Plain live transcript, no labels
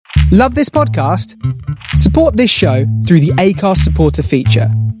Love this podcast? Support this show through the Acast supporter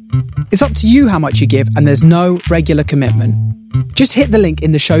feature. It's up to you how much you give, and there's no regular commitment. Just hit the link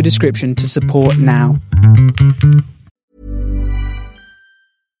in the show description to support now.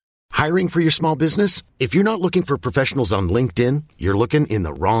 Hiring for your small business? If you're not looking for professionals on LinkedIn, you're looking in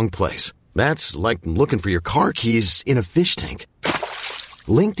the wrong place. That's like looking for your car keys in a fish tank.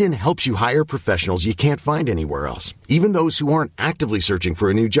 LinkedIn helps you hire professionals you can't find anywhere else, even those who aren't actively searching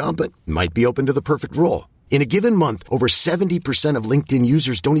for a new job but might be open to the perfect role. In a given month, over 70% of LinkedIn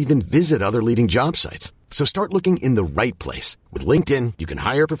users don't even visit other leading job sites. So start looking in the right place. With LinkedIn, you can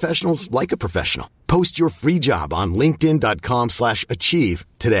hire professionals like a professional. Post your free job on linkedin.com/achieve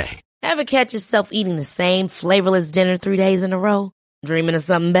today. Ever catch yourself eating the same flavorless dinner 3 days in a row? Dreaming of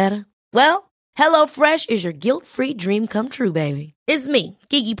something better? Well, HelloFresh is your guilt-free dream come true, baby. It's me,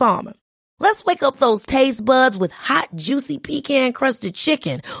 Keke Palmer. Let's wake up those taste buds with hot, juicy pecan-crusted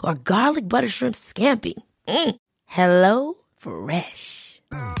chicken or garlic butter shrimp scampi. Hello Fresh.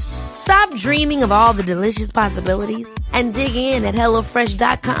 Stop dreaming of all the delicious possibilities and dig in at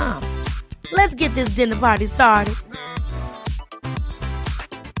HelloFresh.com. Let's get this dinner party started.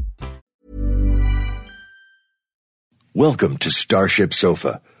 Welcome to Starship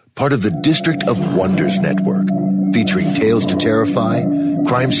Sofa, part of the District of Wonders network, featuring Tales to Terrify,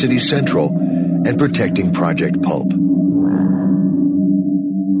 Crime City Central, and Protecting Project Pulp.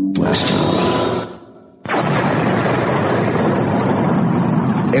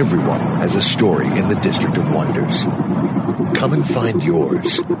 Everyone has a story in the District of Wonders. Come and find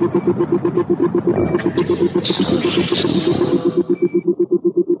yours.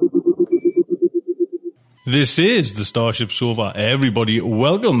 This is the Starship Sofa. Everybody,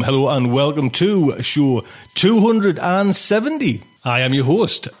 welcome, hello, and welcome to show 270. I am your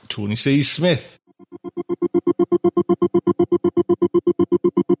host, Tony C. Smith.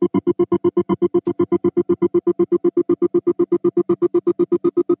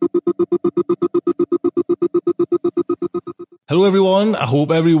 Hello everyone, I hope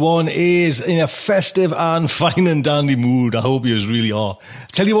everyone is in a festive and fine and dandy mood. I hope you really are.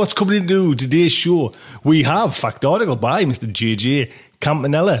 Tell you what's coming into today's show. We have Fact Article by Mr. JJ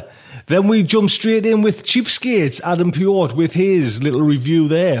Campanella. Then we jump straight in with Cheapskates, Adam Piot with his little review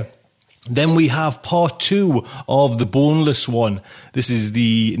there. Then we have part 2 of The Boneless One. This is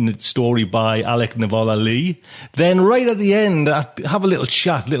the story by Alec Navala Lee. Then right at the end, I have a little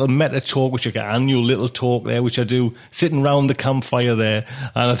chat, little meta talk, which I get annual little talk there, which I do sitting round the campfire there.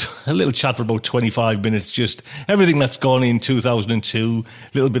 And a little chat for about 25 minutes, just everything that's gone in 2002,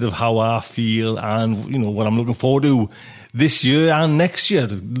 a little bit of how I feel and, you know, what I'm looking forward to this year and next year.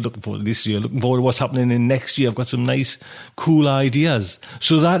 Looking forward to this year, looking forward to what's happening in next year. I've got some nice, cool ideas.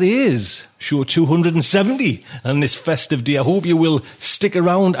 So that is show 270 on this festive day. I hope you will stick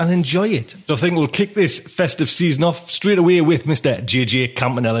around and enjoy it. So I think we'll kick this festive season off straight away with Mr. JJ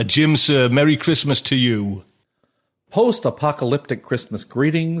Campanella. Jim, sir, Merry Christmas to you. Post-apocalyptic Christmas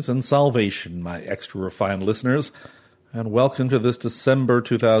greetings and salvation, my extra refined listeners, and welcome to this December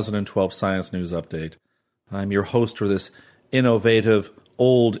 2012 Science News Update. I'm your host for this innovative,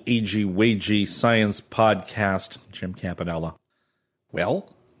 old, agey-wagey science podcast, Jim Campanella. Well,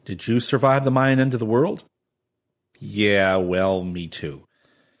 did you survive the Mayan end of the world? Yeah, well, me too.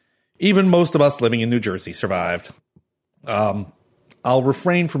 Even most of us living in New Jersey survived. I'll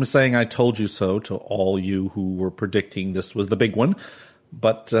refrain from saying I told you so to all you who were predicting this was the big one,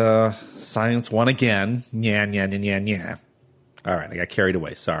 but science won again. Nya. All right, I got carried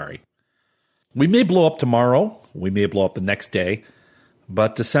away, sorry. We may blow up tomorrow, we may blow up the next day,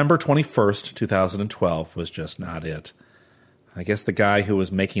 but December 21st, 2012 was just not it. I guess the guy who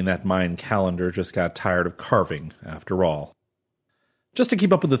was making that Mayan calendar just got tired of carving, after all. Just to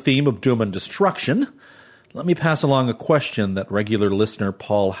keep up with the theme of doom and destruction, let me pass along a question that regular listener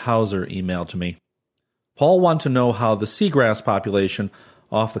Paul Hauser emailed to me. Paul wanted to know how the seagrass population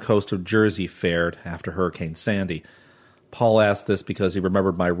off the coast of Jersey fared after Hurricane Sandy. Paul asked this because he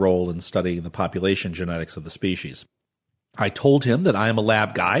remembered my role in studying the population genetics of the species. I told him that I am a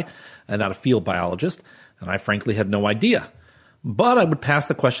lab guy and not a field biologist, and I frankly had no idea. But I would pass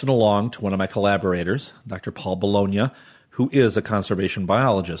the question along to one of my collaborators, Dr. Paul Bologna, who is a conservation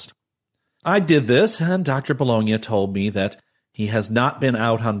biologist. I did this, and Dr. Bologna told me that he has not been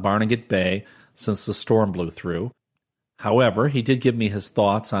out on Barnegat Bay since the storm blew through. However, he did give me his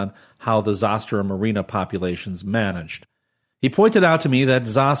thoughts on how the Zostera marina populations managed. He pointed out to me that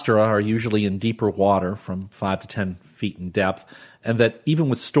Zostera are usually in deeper water from 5 to 10 feet in depth, and that even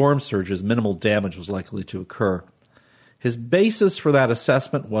with storm surges, minimal damage was likely to occur. His basis for that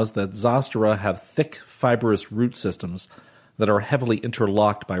assessment was that Zostera have thick, fibrous root systems that are heavily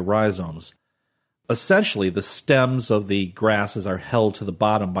interlocked by rhizomes. Essentially, the stems of the grasses are held to the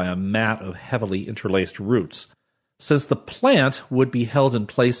bottom by a mat of heavily interlaced roots. Since the plant would be held in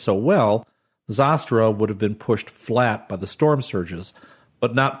place so well, Zostera would have been pushed flat by the storm surges,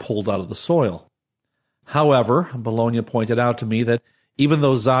 but not pulled out of the soil. However, Bologna pointed out to me that even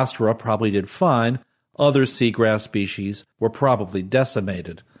though Zostera probably did fine, other seagrass species were probably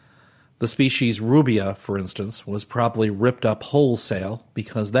decimated. The species Rubia, for instance, was probably ripped up wholesale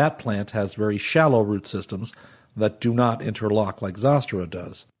because that plant has very shallow root systems that do not interlock like Zostera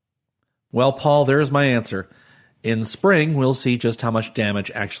does. Well, Paul, there's my answer. In spring, we'll see just how much damage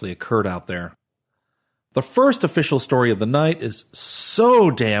actually occurred out there. The first official story of the night is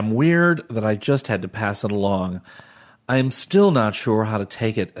so damn weird that I just had to pass it along. I am still not sure how to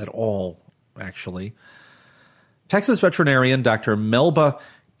take it at all, actually. Texas veterinarian Dr. Melba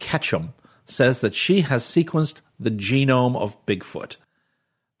Ketchum says that she has sequenced the genome of Bigfoot.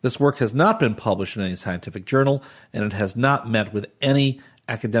 This work has not been published in any scientific journal, and it has not met with any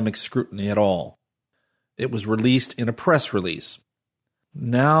academic scrutiny at all. It was released in a press release.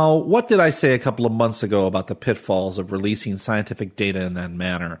 Now, what did I say a couple of months ago about the pitfalls of releasing scientific data in that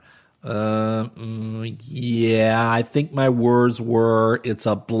manner? Yeah, I think my words were, it's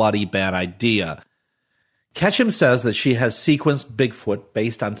a bloody bad idea. Ketchum says that she has sequenced Bigfoot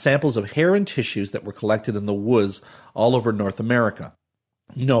based on samples of hair and tissues that were collected in the woods all over North America.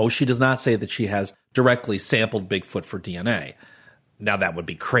 No, she does not say that she has directly sampled Bigfoot for DNA. Now that would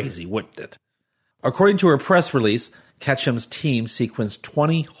be crazy, wouldn't it? According to her press release, Ketchum's team sequenced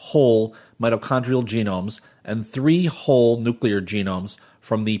 20 whole mitochondrial genomes and 3 whole nuclear genomes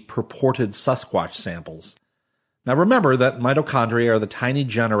from the purported Sasquatch samples. Now remember that mitochondria are the tiny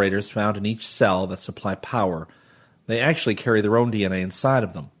generators found in each cell that supply power. They actually carry their own DNA inside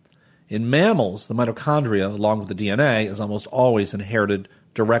of them. In mammals, the mitochondria, along with the DNA, is almost always inherited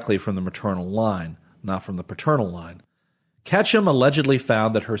directly from the maternal line, not from the paternal line. Ketchum allegedly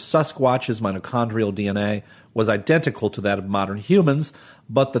found that her Sasquatch's mitochondrial DNA was identical to that of modern humans,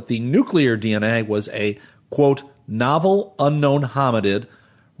 but that the nuclear DNA was a, quote, novel unknown hominid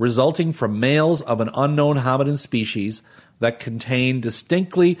resulting from males of an unknown hominid species that contained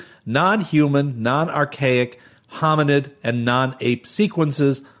distinctly non-human, non-archaic, hominid, and non-ape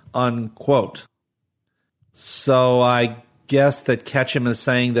sequences, unquote. So I guess that Ketchum is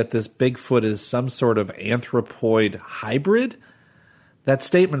saying that this Bigfoot is some sort of anthropoid hybrid? That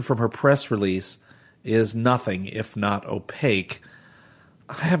statement from her press release is nothing if not opaque.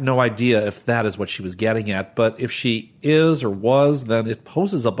 I have no idea if that is what she was getting at, but if she is or was, then it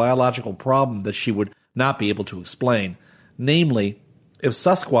poses a biological problem that she would not be able to explain. Namely, if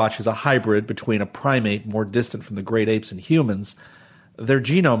Sasquatch is a hybrid between a primate more distant from the great apes and humans, their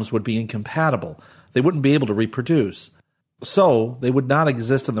genomes would be incompatible. They wouldn't be able to reproduce. So, they would not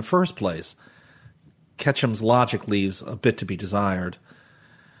exist in the first place. Ketchum's logic leaves a bit to be desired.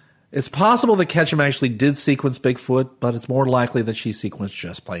 It's possible that Ketchum actually did sequence Bigfoot, but it's more likely that she sequenced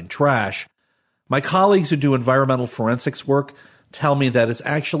just plain trash. My colleagues who do environmental forensics work tell me that it's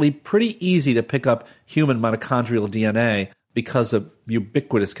actually pretty easy to pick up human mitochondrial DNA because of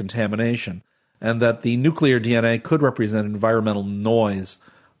ubiquitous contamination, and that the nuclear DNA could represent environmental noise,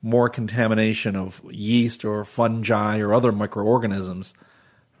 more contamination of yeast or fungi or other microorganisms,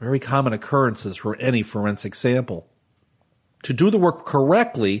 very common occurrences for any forensic sample. To do the work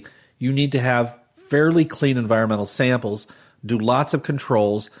correctly, you need to have fairly clean environmental samples, do lots of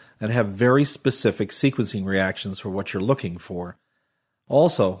controls, and have very specific sequencing reactions for what you're looking for.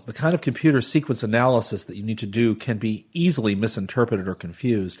 Also, the kind of computer sequence analysis that you need to do can be easily misinterpreted or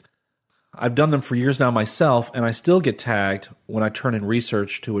confused. I've done them for years now myself, and I still get tagged when I turn in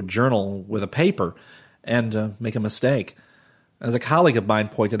research to a journal with a paper and make a mistake. As a colleague of mine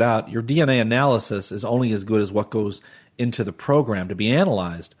pointed out, your DNA analysis is only as good as what goes into the program to be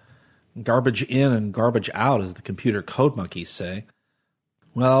analyzed. Garbage in and garbage out, as the computer code monkeys say.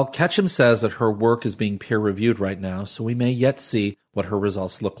 Well, Ketchum says that her work is being peer-reviewed right now, so we may yet see what her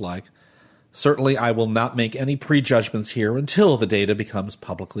results look like. Certainly, I will not make any prejudgments here until the data becomes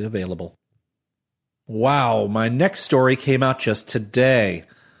publicly available. Wow, my next story came out just today.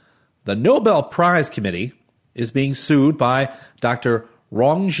 The Nobel Prize Committee is being sued by Dr.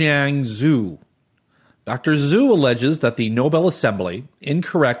 Rongjiang Zhu. Dr. Zhu alleges that the Nobel Assembly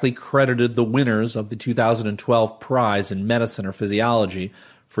incorrectly credited the winners of the 2012 prize in medicine or physiology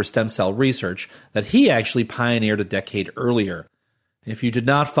for stem cell research that he actually pioneered a decade earlier. If you did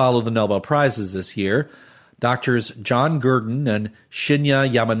not follow the Nobel Prizes this year, Drs. John Gurdon and Shinya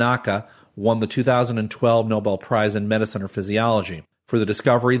Yamanaka won the 2012 Nobel Prize in Medicine or Physiology for the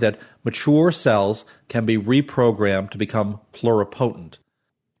discovery that mature cells can be reprogrammed to become pluripotent.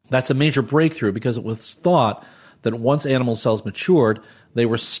 That's a major breakthrough because it was thought that once animal cells matured, they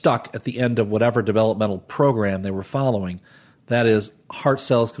were stuck at the end of whatever developmental program they were following. That is, heart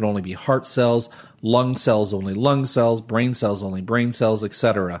cells could only be heart cells, lung cells only lung cells, brain cells only brain cells,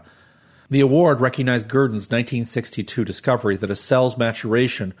 etc. The award recognized Gurdon's 1962 discovery that a cell's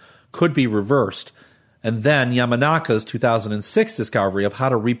maturation could be reversed, and then Yamanaka's 2006 discovery of how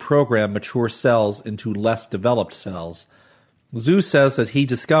to reprogram mature cells into less developed cells. Zhu says that he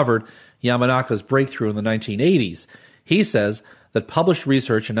discovered Yamanaka's breakthrough in the 1980s. He says that published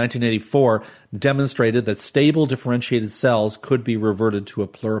research in 1984 demonstrated that stable differentiated cells could be reverted to a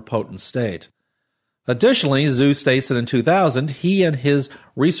pluripotent state. Additionally, Zhu states that in 2000, he and his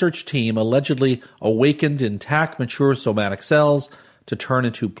research team allegedly awakened intact mature somatic cells to turn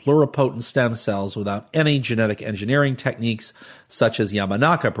into pluripotent stem cells without any genetic engineering techniques such as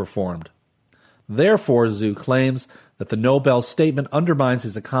Yamanaka performed. Therefore, Zhu claims that the Nobel statement undermines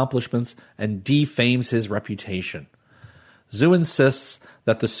his accomplishments and defames his reputation. Zhu insists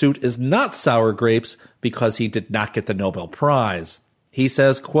that the suit is not sour grapes because he did not get the Nobel Prize. He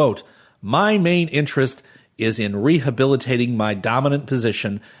says, quote, "My main interest is in rehabilitating my dominant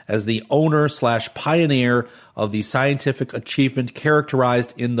position as the owner/pioneer of the scientific achievement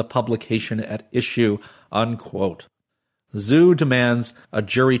characterized in the publication at issue," unquote. Zhu demands a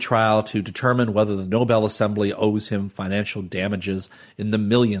jury trial to determine whether the Nobel Assembly owes him financial damages in the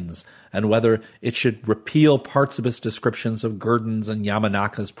millions and whether it should repeal parts of its descriptions of Gurdon's and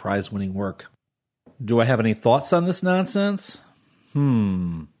Yamanaka's prize-winning work. Do I have any thoughts on this nonsense?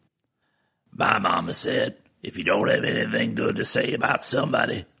 My mama said, if you don't have anything good to say about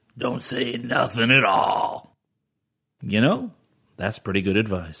somebody, don't say nothing at all. You know, that's pretty good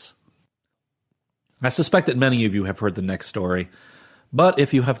advice. I suspect that many of you have heard the next story, but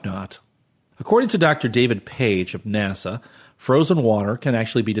if you have not, according to Dr. David Page of NASA, frozen water can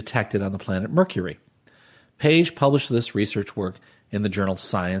actually be detected on the planet Mercury. Page published this research work in the journal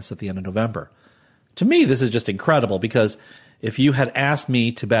Science at the end of November. To me, this is just incredible because if you had asked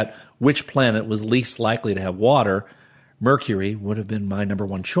me to bet which planet was least likely to have water, Mercury would have been my number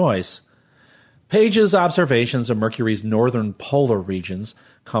one choice. Page's observations of Mercury's northern polar regions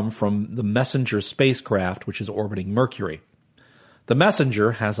come from the MESSENGER spacecraft, which is orbiting Mercury. The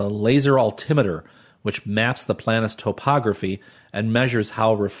MESSENGER has a laser altimeter, which maps the planet's topography and measures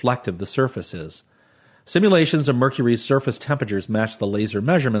how reflective the surface is. Simulations of Mercury's surface temperatures match the laser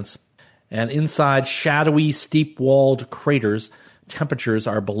measurements, and inside shadowy, steep-walled craters, temperatures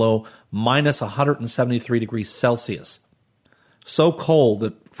are below minus 173 degrees Celsius. So cold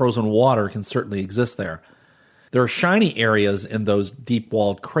that frozen water can certainly exist there. There are shiny areas in those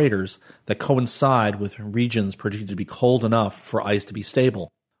deep-walled craters that coincide with regions predicted to be cold enough for ice to be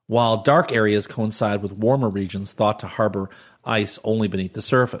stable, while dark areas coincide with warmer regions thought to harbor ice only beneath the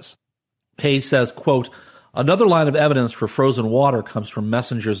surface. Page says, quote, "Another line of evidence for frozen water comes from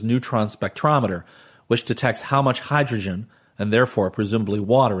MESSENGER's neutron spectrometer, which detects how much hydrogen, and therefore presumably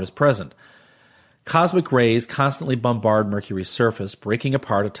water, is present. Cosmic rays constantly bombard Mercury's surface, breaking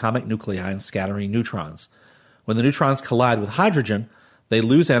apart atomic nuclei and scattering neutrons. When the neutrons collide with hydrogen, they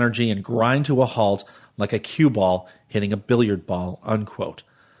lose energy and grind to a halt like a cue ball hitting a billiard ball," unquote.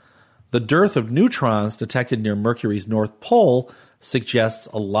 The dearth of neutrons detected near Mercury's north pole suggests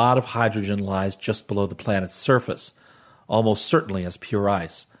a lot of hydrogen lies just below the planet's surface, almost certainly as pure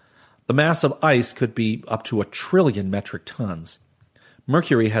ice. The mass of ice could be up to 1 trillion metric tons.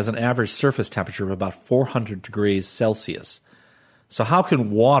 Mercury has an average surface temperature of about 400 degrees Celsius. So how can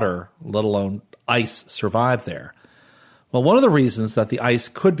water, let alone ice, survive there? Well, one of the reasons that the ice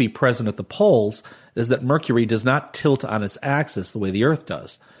could be present at the poles is that Mercury does not tilt on its axis the way the Earth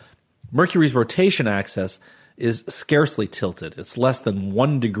does. Mercury's rotation axis is scarcely tilted. It's less than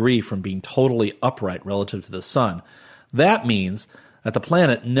 1 degree from being totally upright relative to the sun. That means that the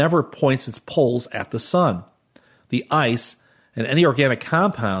planet never points its poles at the sun. The ice and any organic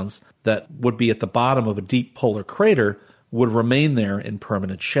compounds that would be at the bottom of a deep polar crater would remain there in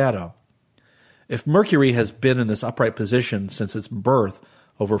permanent shadow. If Mercury has been in this upright position since its birth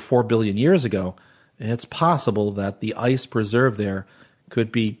over 4 billion years ago, it's possible that the ice preserved there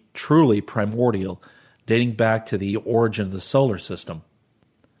could be truly primordial, dating back to the origin of the solar system.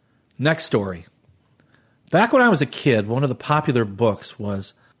 Next story. Back when I was a kid, one of the popular books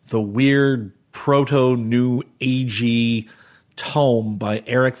was the weird proto-New Agey tome by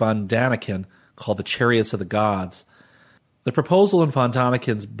Eric von Daniken called The Chariots of the Gods. The proposal in von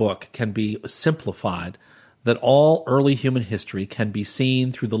Daniken's book can be simplified that all early human history can be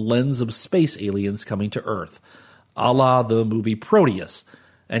seen through the lens of space aliens coming to Earth, a la the movie Proteus,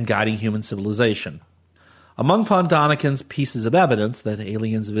 and guiding human civilization. Among von Daniken's pieces of evidence that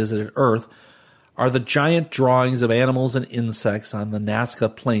aliens visited Earth are the giant drawings of animals and insects on the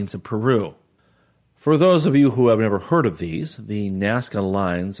Nazca Plains of Peru. For those of you who have never heard of these, the Nazca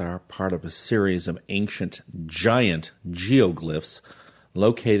lines are part of a series of ancient giant geoglyphs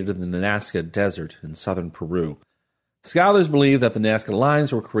located in the Nazca Desert in southern Peru. Scholars believe that the Nazca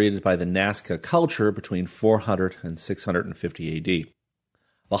lines were created by the Nazca culture between 400 and 650 AD.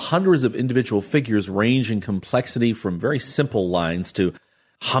 The hundreds of individual figures range in complexity from very simple lines to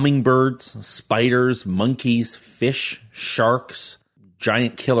hummingbirds, spiders, monkeys, fish, sharks,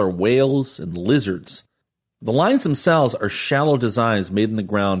 giant killer whales, and lizards. The lines themselves are shallow designs made in the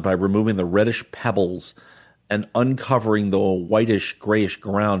ground by removing the reddish pebbles and uncovering the whitish-grayish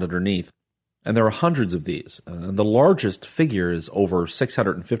ground underneath. And there are hundreds of these. The largest figure is over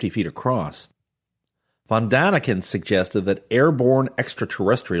 650 feet across. Von Daniken suggested that airborne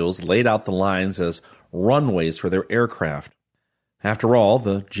extraterrestrials laid out the lines as runways for their aircraft. After all,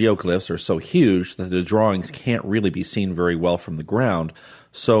 the geoglyphs are so huge that the drawings can't really be seen very well from the ground,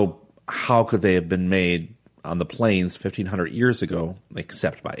 so how could they have been made on the plains 1,500 years ago,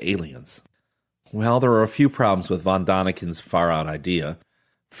 except by aliens? Well, there are a few problems with von Daniken's far-out idea.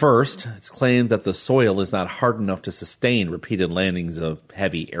 First, it's claimed that the soil is not hard enough to sustain repeated landings of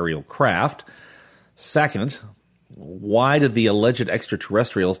heavy aerial craft. Second, why did the alleged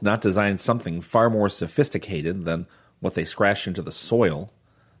extraterrestrials not design something far more sophisticated than what they scratched into the soil?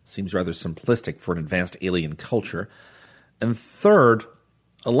 Seems rather simplistic for an advanced alien culture. And third,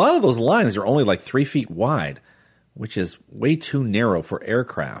 a lot of those lines are only like 3 feet wide, which is way too narrow for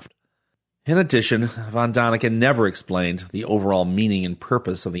aircraft. In addition, von Daniken never explained the overall meaning and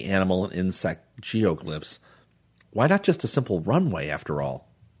purpose of the animal and insect geoglyphs. Why not just a simple runway, after all?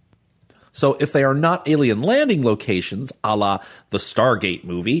 So if they are not alien landing locations, a la the Stargate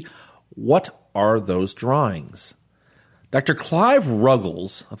movie, what are those drawings? Dr. Clive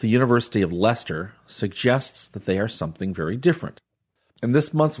Ruggles of the University of Leicester suggests that they are something very different. In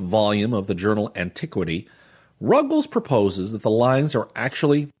this month's volume of the journal Antiquity, Ruggles proposes that the lines are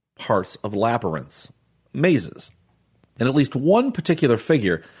actually parts of labyrinths, mazes. In at least one particular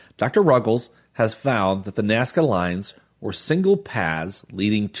figure, Dr. Ruggles has found that the Nazca lines were single paths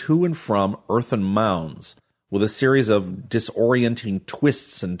leading to and from earthen mounds, with a series of disorienting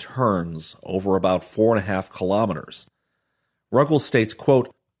twists and turns over about 4.5 kilometers. Ruggles states,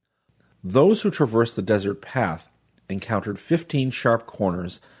 quote, "Those who traversed the desert path encountered 15 sharp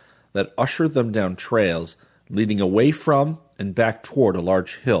corners that ushered them down trails leading away from and back toward a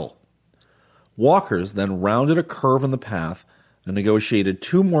large hill. Walkers then rounded a curve in the path and negotiated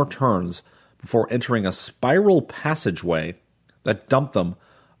 2 more turns before entering a spiral passageway that dumped them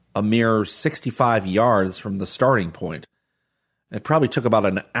a mere 65 yards from the starting point. It probably took about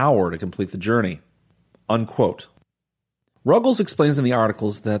an hour to complete the journey." Unquote. Ruggles explains in the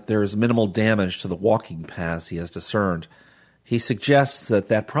articles that there is minimal damage to the walking paths he has discerned. He suggests that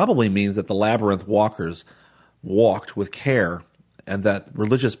that probably means that the labyrinth walkers walked with care, and that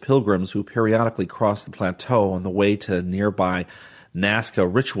religious pilgrims who periodically crossed the plateau on the way to nearby Nazca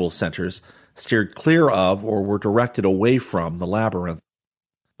ritual centers steered clear of or were directed away from the labyrinth.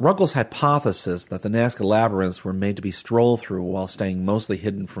 Ruggles' hypothesis that the Nazca labyrinths were made to be strolled through while staying mostly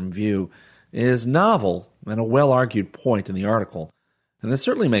hidden from view is novel and a well-argued point in the article, and it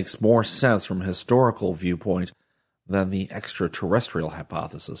certainly makes more sense from a historical viewpoint than the extraterrestrial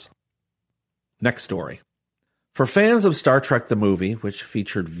hypothesis. Next story. For fans of Star Trek the movie, which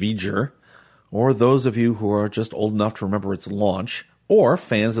featured V'ger, or those of you who are just old enough to remember its launch, or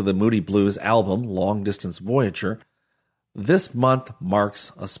fans of the Moody Blues album Long Distance Voyager, this month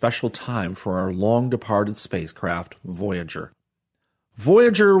marks a special time for our long-departed spacecraft, Voyager.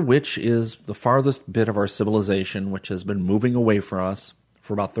 Voyager, which is the farthest bit of our civilization which has been moving away from us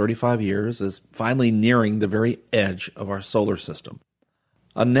for about 35 years, is finally nearing the very edge of our solar system.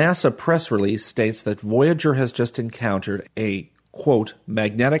 A NASA press release states that Voyager has just encountered a, quote,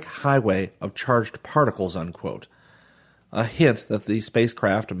 magnetic highway of charged particles, unquote, a hint that the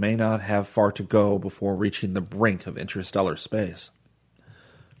spacecraft may not have far to go before reaching the brink of interstellar space.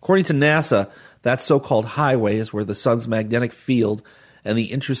 According to NASA, that so-called highway is where the sun's magnetic field and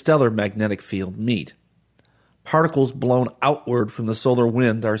the interstellar magnetic field meet. Particles blown outward from the solar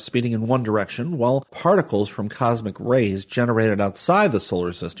wind are speeding in one direction, while particles from cosmic rays generated outside the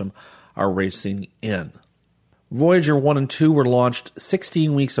solar system are racing in. Voyager 1 and 2 were launched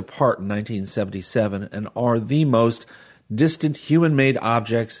 16 weeks apart in 1977 and are the most distant human-made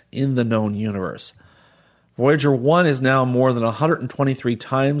objects in the known universe. Voyager 1 is now more than 123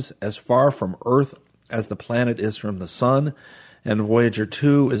 times as far from Earth as the planet is from the Sun, and Voyager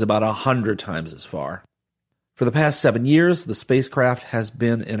 2 is about 100 times as far. For the past 7 years, the spacecraft has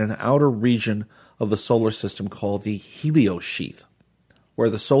been in an outer region of the solar system called the heliosheath, where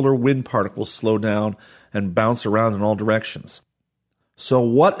the solar wind particles slow down and bounce around in all directions. So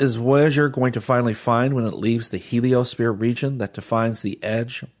what is Voyager going to finally find when it leaves the heliosphere region that defines the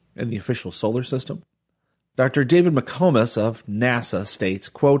edge in the official solar system? Dr. David McComas of NASA states,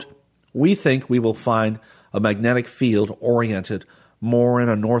 quote, "We think we will find a magnetic field oriented more in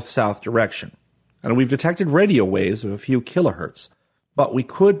a north-south direction, and we've detected radio waves of a few kilohertz, but we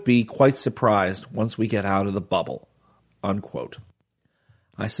could be quite surprised once we get out of the bubble," unquote.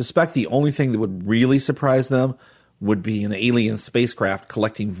 I suspect the only thing that would really surprise them would be an alien spacecraft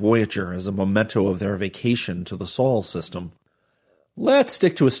collecting Voyager as a memento of their vacation to the Sol system. Let's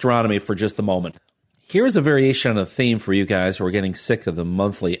stick to astronomy for just a moment. Here's a variation on a theme for you guys who are getting sick of the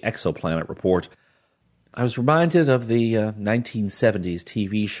monthly exoplanet report. I was reminded of the 1970s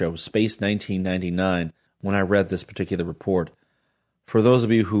TV show Space 1999 when I read this particular report. For those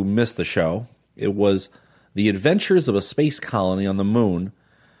of you who missed the show, it was the adventures of a space colony on the moon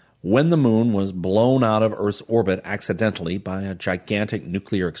when the moon was blown out of Earth's orbit accidentally by a gigantic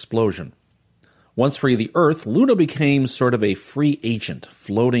nuclear explosion. Once free of the Earth, Luna became sort of a free agent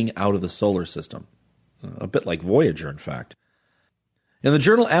floating out of the solar system. A bit like Voyager, in fact. In the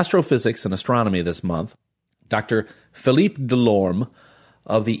journal Astrophysics and Astronomy this month, Dr. Philippe Delorme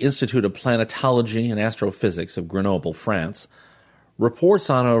of the Institute of Planetology and Astrophysics of Grenoble, France, reports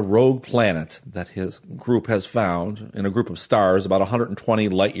on a rogue planet that his group has found in a group of stars about 120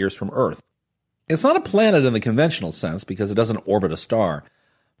 light years from Earth. It's not a planet in the conventional sense because it doesn't orbit a star,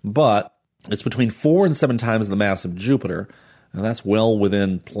 but it's between 4 and 7 times the mass of Jupiter, and that's well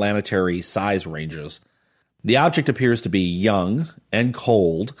within planetary size ranges. The object appears to be young and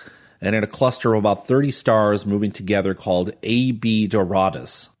cold, and in a cluster of about 30 stars moving together called AB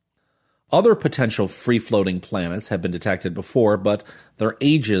Doradus. Other potential free-floating planets have been detected before, but their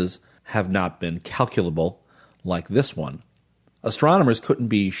ages have not been calculable, like this one. Astronomers couldn't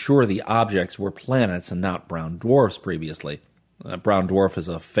be sure the objects were planets and not brown dwarfs previously. A brown dwarf is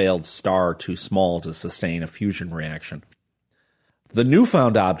a failed star too small to sustain a fusion reaction. The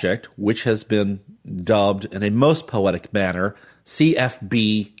newfound object, which has been dubbed in a most poetic manner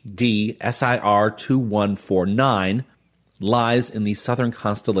CFB-D SIR 2149, lies in the southern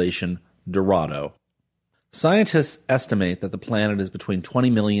constellation Dorado. Scientists estimate that the planet is between 20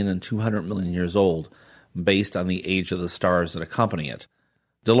 million and 200 million years old, based on the age of the stars that accompany it.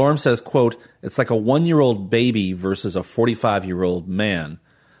 Delorme says, quote, "It's like a 1-year-old baby versus a 45-year-old man.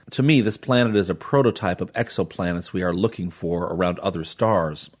 To me, this planet is a prototype of exoplanets we are looking for around other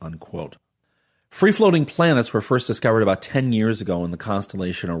stars," unquote. Free-floating planets were first discovered about 10 years ago in the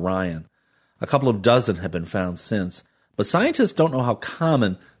constellation Orion. A couple of dozen have been found since, but scientists don't know how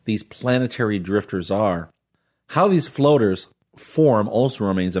common these planetary drifters are. How these floaters form also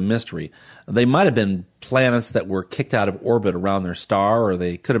remains a mystery. They might have been planets that were kicked out of orbit around their star, or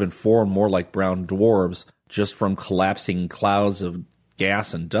they could have been formed more like brown dwarfs just from collapsing clouds of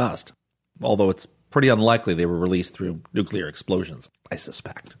gas and dust, although it's pretty unlikely they were released through nuclear explosions, I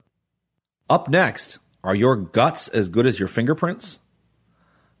suspect. Up next, are your guts as good as your fingerprints?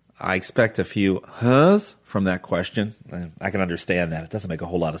 I expect a few huhs from that question. I can understand that. It doesn't make a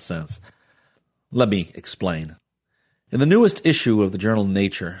whole lot of sense. Let me explain. In the newest issue of the journal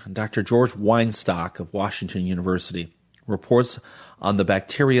Nature, Dr. George Weinstock of Washington University reports on the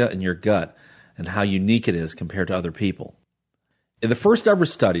bacteria in your gut and how unique it is compared to other people. In the first ever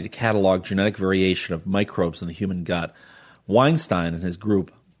study to catalog genetic variation of microbes in the human gut, Weinstein and his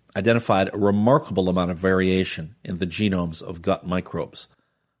group identified a remarkable amount of variation in the genomes of gut microbes,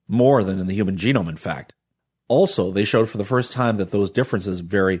 more than in the human genome, in fact. Also, they showed for the first time that those differences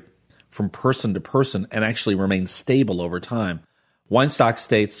vary from person to person and actually remain stable over time. Weinstock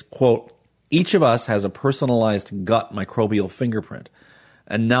states, quote, "Each of us has a personalized gut microbial fingerprint,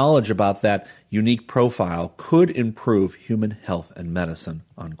 and knowledge about that unique profile could improve human health and medicine,"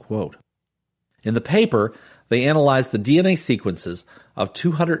 unquote. In the paper, they analyzed the DNA sequences of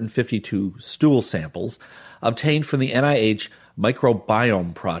 252 stool samples obtained from the NIH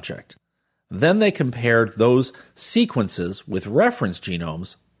Microbiome Project. Then they compared those sequences with reference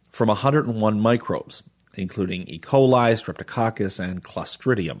genomes from 101 microbes, including E. coli, Streptococcus, and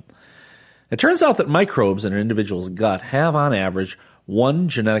Clostridium. It turns out that microbes in an individual's gut have, on average, one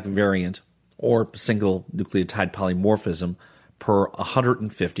genetic variant or single nucleotide polymorphism per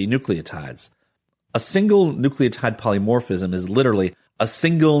 150 nucleotides. A single nucleotide polymorphism is literally a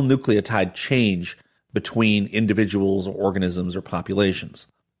single nucleotide change between individuals or organisms or populations.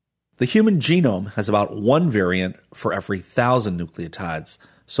 The human genome has about one variant for every 1,000 nucleotides,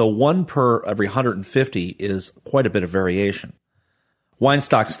 so one per every 150 is quite a bit of variation.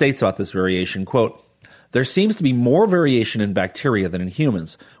 Weinstock states about this variation, quote, "There seems to be more variation in bacteria than in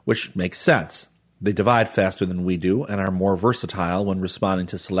humans, which makes sense. They divide faster than we do and are more versatile when responding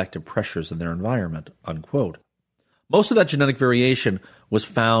to selective pressures in their environment," unquote. Most of that genetic variation was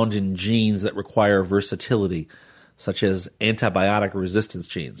found in genes that require versatility, such as antibiotic resistance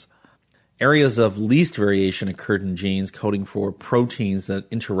genes. Areas of least variation occurred in genes coding for proteins that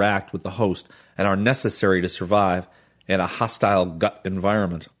interact with the host and are necessary to survive in a hostile gut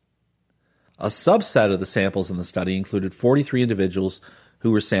environment. A subset of the samples in the study included 43 individuals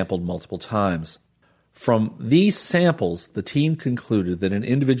who were sampled multiple times. From these samples, the team concluded that an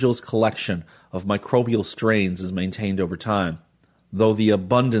individual's collection of microbial strains is maintained over time, though the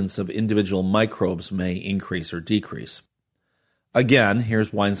abundance of individual microbes may increase or decrease. Again,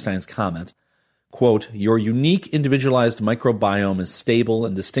 here's Weinstein's comment, quote, "Your unique individualized microbiome is stable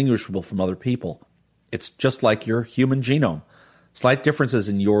and distinguishable from other people. It's just like your human genome. Slight differences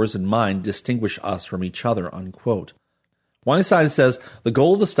in yours and mine distinguish us from each other," unquote. Weinstein says the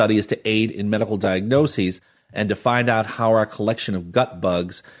goal of the study is to aid in medical diagnoses and to find out how our collection of gut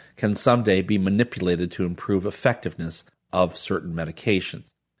bugs can someday be manipulated to improve effectiveness of certain medications.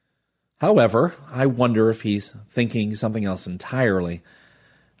 However, I wonder if he's thinking something else entirely.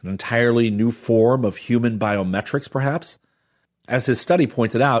 An entirely new form of human biometrics, perhaps? As his study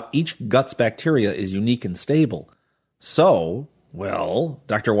pointed out, each gut's bacteria is unique and stable. So, well,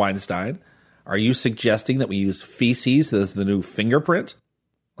 Dr. Weinstein, are you suggesting that we use feces as the new fingerprint?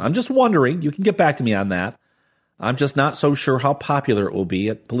 I'm just wondering. You can get back to me on that. I'm just not so sure how popular it will be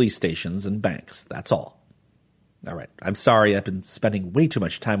at police stations and banks. That's all. All right. I'm sorry. I've been spending way too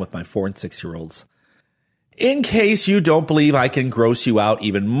much time with my 4- and 6-year-olds. In case you don't believe I can gross you out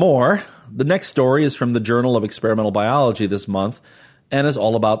even more, the next story is from the Journal of Experimental Biology this month and is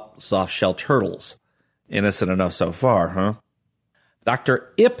all about soft-shell turtles. Innocent enough so far, huh?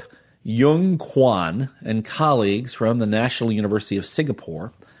 Dr. Ip Yung Kwan and colleagues from the National University of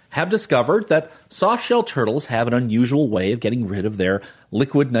Singapore have discovered that soft-shell turtles have an unusual way of getting rid of their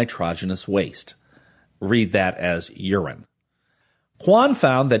liquid nitrogenous waste. Read that as urine. Kwan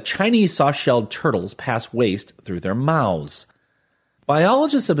found that Chinese soft-shelled turtles pass waste through their mouths.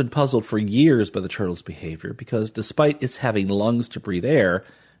 Biologists have been puzzled for years by the turtle's behavior because despite its having lungs to breathe air,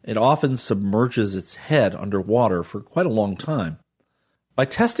 it often submerges its head underwater for quite a long time. By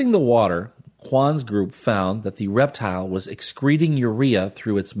testing the water, Kwan's group found that the reptile was excreting urea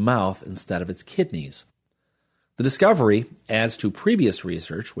through its mouth instead of its kidneys. The discovery adds to previous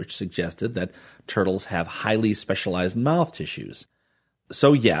research which suggested that turtles have highly specialized mouth tissues.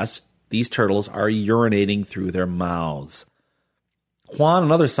 So yes, these turtles are urinating through their mouths. Kwan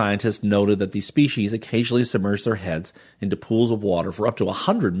and other scientists noted that these species occasionally submerge their heads into pools of water for up to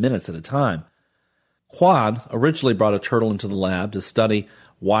 100 minutes at a time. Kwan originally brought a turtle into the lab to study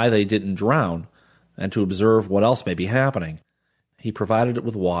why they didn't drown and to observe what else may be happening. He provided it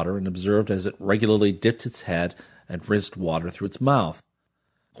with water and observed as it regularly dipped its head and rinsed water through its mouth.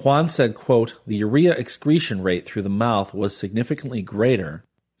 Kwan said, quote, "The urea excretion rate through the mouth was significantly greater,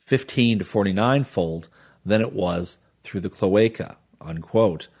 15 to 49-fold, than it was through the cloaca,"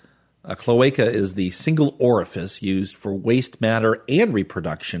 unquote. A cloaca is the single orifice used for waste matter and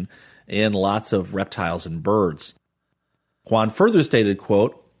reproduction in lots of reptiles and birds. Kwan further stated,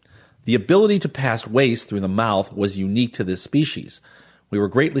 quote, "The ability to pass waste through the mouth was unique to this species. We were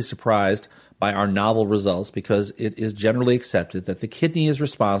greatly surprised by our novel results because it is generally accepted that the kidney is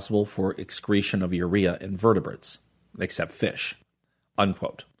responsible for excretion of urea in vertebrates, except fish,"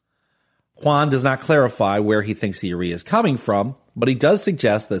 unquote. Kwan does not clarify where he thinks the urea is coming from, but he does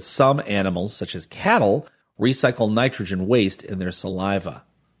suggest that some animals, such as cattle, recycle nitrogen waste in their saliva.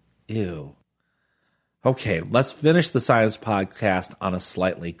 Ew. Okay, let's finish the science podcast on a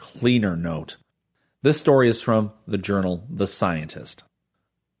slightly cleaner note. This story is from the journal The Scientist.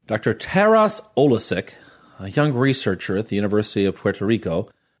 Dr. Taras Olesic, a young researcher at the University of Puerto Rico,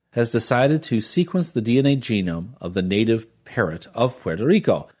 has decided to sequence the DNA genome of the native parrot of Puerto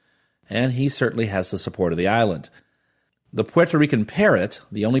Rico, and he certainly has the support of the island. The Puerto Rican parrot,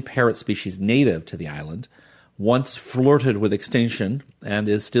 the only parrot species native to the island, once flirted with extinction and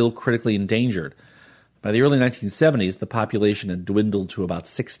is still critically endangered. By the early 1970s, the population had dwindled to about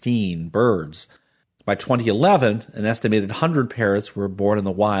 16 birds. By 2011, an estimated 100 parrots were born in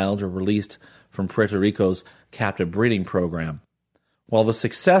the wild or released from Puerto Rico's captive breeding program. While the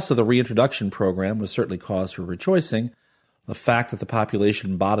success of the reintroduction program was certainly cause for rejoicing, the fact that the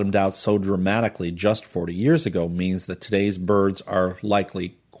population bottomed out so dramatically just 40 years ago means that today's birds are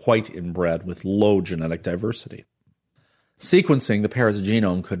likely quite inbred with low genetic diversity. Sequencing the parrot's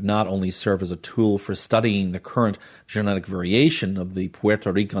genome could not only serve as a tool for studying the current genetic variation of the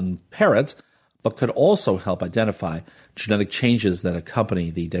Puerto Rican parrot, but could also help identify genetic changes that accompany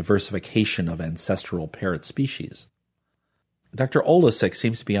the diversification of ancestral parrot species. Dr. Olesic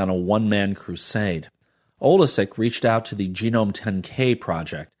seems to be on a one-man crusade. Olesic reached out to the Genome 10K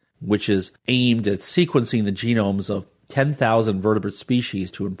project, which is aimed at sequencing the genomes of 10,000 vertebrate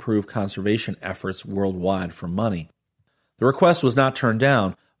species to improve conservation efforts worldwide for money. The request was not turned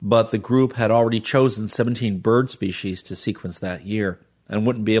down, but the group had already chosen 17 bird species to sequence that year and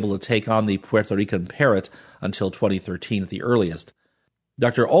wouldn't be able to take on the Puerto Rican parrot until 2013 at the earliest.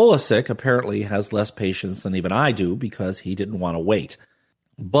 Dr. Olesic apparently has less patience than even I do because he didn't want to wait.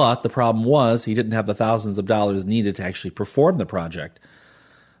 But the problem was he didn't have the thousands of dollars needed to actually perform the project.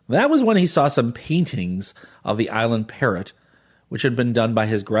 That was when he saw some paintings of the island parrot, which had been done by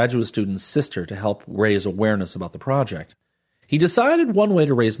his graduate student's sister to help raise awareness about the project. He decided one way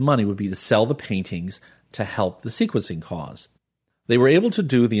to raise money would be to sell the paintings to help the sequencing cause. They were able to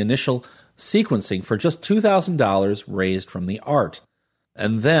do the initial sequencing for just $2,000 raised from the art.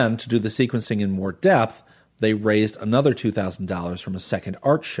 And then, to do the sequencing in more depth, they raised another $2,000 from a second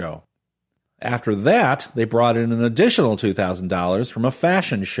art show. After that, they brought in an additional $2,000 from a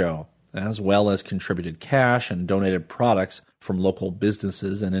fashion show, as well as contributed cash and donated products from local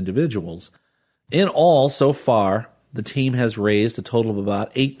businesses and individuals. In all, so far, the team has raised a total of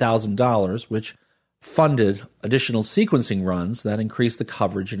about $8,000, which funded additional sequencing runs that increase the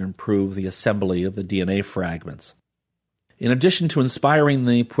coverage and improve the assembly of the DNA fragments. In addition to inspiring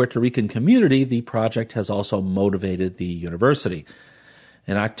the Puerto Rican community, the project has also motivated the university.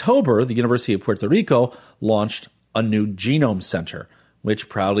 In October, the University of Puerto Rico launched a new Genome Center, which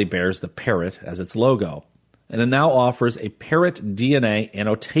proudly bears the parrot as its logo. And it now offers a parrot DNA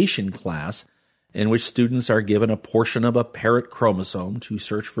annotation class in which students are given a portion of a parrot chromosome to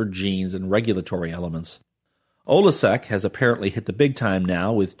search for genes and regulatory elements. Olesic has apparently hit the big time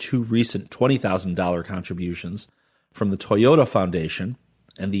now with two recent $20,000 contributions from the Toyota Foundation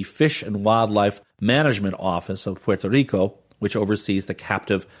and the Fish and Wildlife Management Office of Puerto Rico, which oversees the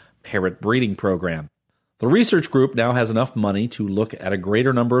captive parrot breeding program. The research group now has enough money to look at a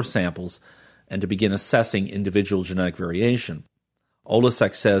greater number of samples and to begin assessing individual genetic variation.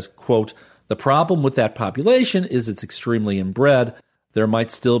 Olesic says, quote, "The problem with that population is it's extremely inbred. There might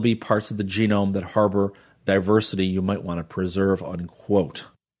still be parts of the genome that harbor diversity you might want to preserve," unquote.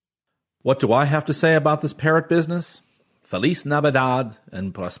 What do I have to say about this parrot business? Feliz Navidad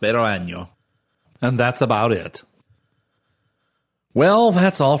and Prospero Año. And that's about it. Well,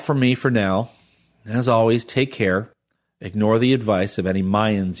 that's all from me for now. As always, take care. Ignore the advice of any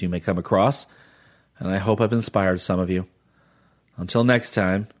Mayans you may come across, and I hope I've inspired some of you. Until next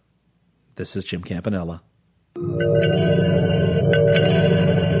time, this is Jim Campanella.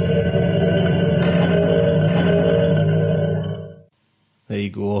 There you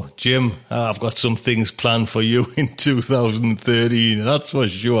go. Jim, I've got some things planned for you in 2013, that's for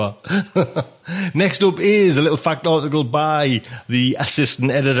sure. Next up is a little fact article by the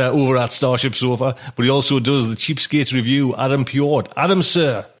assistant editor over at Starship Sofa, but he also does the Cheapskates review, Adam Pjort. Adam,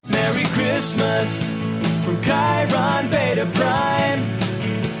 sir. Merry Christmas from Chiron Beta Prime,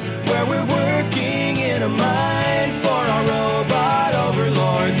 where we're working in a mine for our robot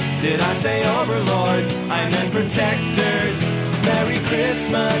overlords. Did I say overlords? I meant protectors. Merry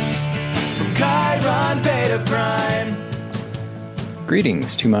Christmas from Chiron Beta Prime.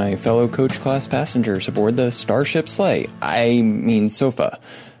 Greetings to my fellow coach class passengers aboard the Starship Sleigh. I mean Sofa.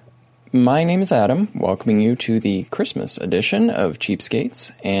 My name is Adam, welcoming you to the Christmas edition of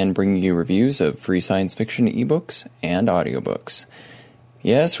Cheapskates and bringing you reviews of free science fiction ebooks and audiobooks.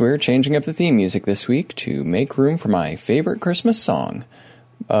 Yes, we're changing up the theme music this week to make room for my favorite Christmas song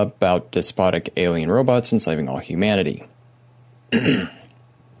about despotic alien robots enslaving all humanity.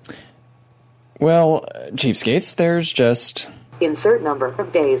 Well, Cheapskates, there's just... insert number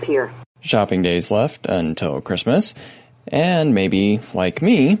of days here. shopping days left until Christmas, and maybe, like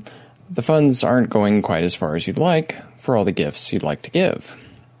me, the funds aren't going quite as far as you'd like for all the gifts you'd like to give.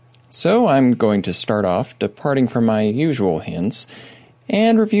 So I'm going to start off departing from my usual hints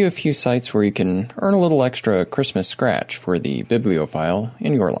and review a few sites where you can earn a little extra Christmas scratch for the bibliophile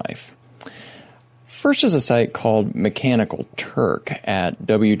in your life. First is a site called Mechanical Turk at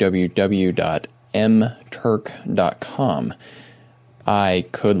www.mturk.com. I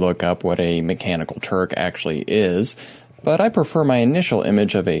could look up what a Mechanical Turk actually is, but I prefer my initial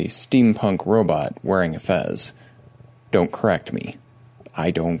image of a steampunk robot wearing a fez. Don't correct me. I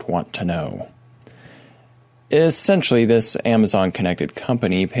don't want to know. Essentially, this Amazon-connected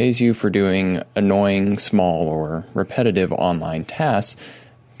company pays you for doing annoying, small, or repetitive online tasks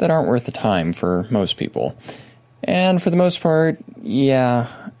that aren't worth the time for most people. And for the most part, yeah,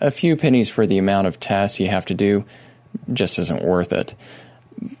 a few pennies for the amount of tasks you have to do just isn't worth it.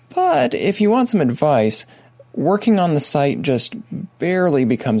 But if you want some advice, working on the site just barely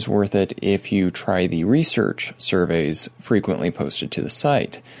becomes worth it if you try the research surveys frequently posted to the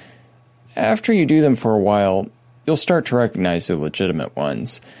site. After you do them for a while, you'll start to recognize the legitimate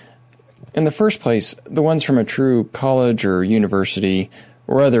ones. In the first place, the ones from a true college or university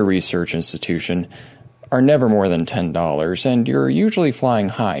or other research institution are never more than $10, and you're usually flying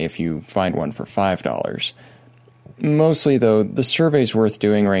high if you find one for $5. Mostly, though, the surveys worth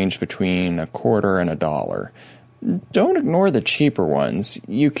doing range between $0.25 and $1. Don't ignore the cheaper ones.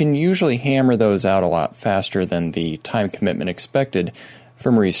 You can usually hammer those out a lot faster than the time commitment expected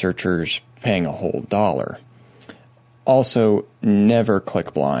from researchers paying a whole $1. Also, never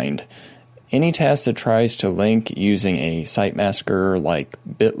click blind. Any task that tries to link using a site masker like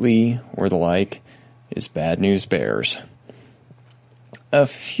Bitly or the like is bad news bears. A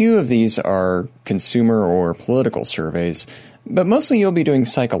few of these are consumer or political surveys, but mostly you'll be doing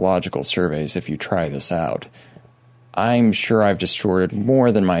psychological surveys if you try this out. I'm sure I've distorted more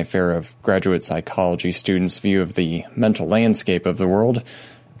than my fair of graduate psychology students' view of the mental landscape of the world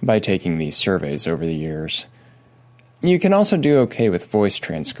by taking these surveys over the years. You can also do okay with voice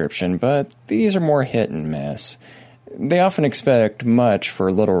transcription, but these are more hit and miss. They often expect much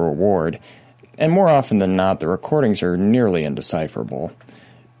for little reward, and more often than not, the recordings are nearly indecipherable.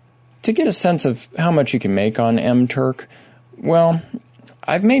 To get a sense of how much you can make on MTurk, well,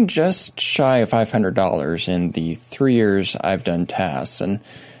 I've made just shy of $500 in the 3 years I've done tasks, and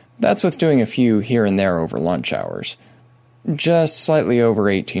that's with doing a few here and there over lunch hours. Just slightly over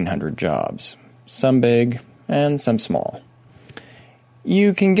 1,800 jobs, some big and some small.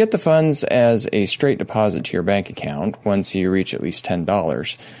 You can get the funds as a straight deposit to your bank account once you reach at least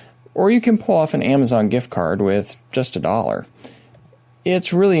 $10, or you can pull off an Amazon gift card with just $1.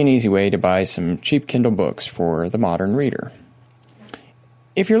 It's really an easy way to buy some cheap Kindle books for the modern reader.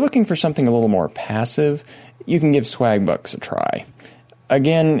 If you're looking for something a little more passive, you can give Swagbucks a try.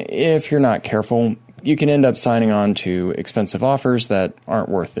 Again, if you're not careful, you can end up signing on to expensive offers that aren't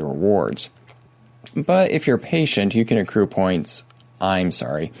worth the rewards. But if you're patient, you can accrue Swagbucks,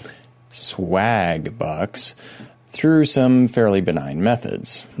 through some fairly benign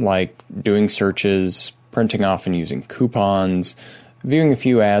methods, like doing searches, printing off and using coupons, viewing a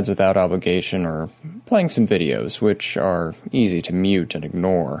few ads without obligation, or playing some videos, which are easy to mute and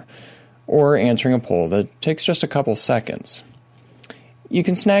ignore, or answering a poll that takes just a couple seconds. You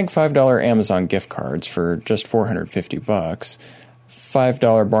can snag $5 Amazon gift cards for just $450,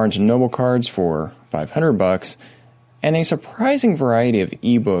 $5 Barnes & Noble cards for $500, and a surprising variety of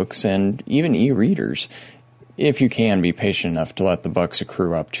ebooks and even e-readers, if you can be patient enough to let the bucks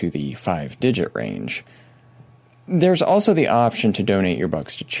accrue up to the 5-digit range. There's also the option to donate your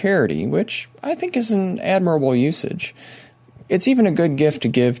bucks to charity, which I think is an admirable usage. It's even a good gift to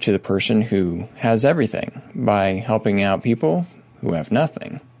give to the person who has everything by helping out people who have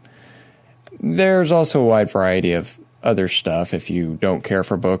nothing. There's also a wide variety of other stuff if you don't care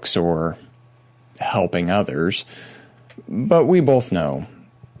for books or helping others, but we both know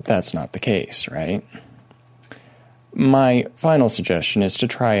that's not the case, right? My final suggestion is to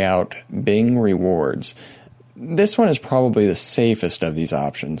try out Bing Rewards. This one is probably the safest of these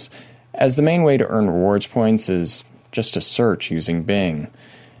options, as the main way to earn rewards points is just to search using Bing.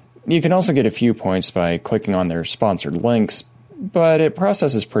 You can also get a few points by clicking on their sponsored links, but it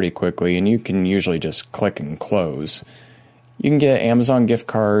processes pretty quickly and you can usually just click and close. You can get Amazon gift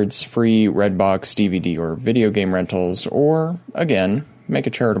cards, free Redbox, DVD, or video game rentals, or, again, make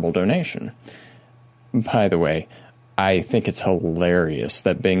a charitable donation. By the way, I think it's hilarious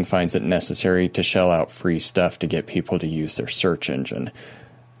that Bing finds it necessary to shell out free stuff to get people to use their search engine.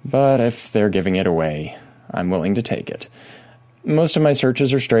 But if they're giving it away, I'm willing to take it. Most of my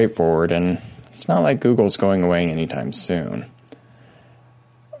searches are straightforward, and it's not like Google's going away anytime soon.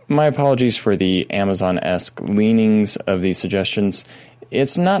 My apologies for the Amazon-esque leanings of these suggestions.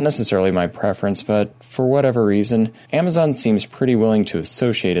 It's not necessarily my preference, but for whatever reason, Amazon seems pretty willing to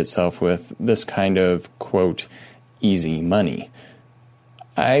associate itself with this kind of, quote, easy money.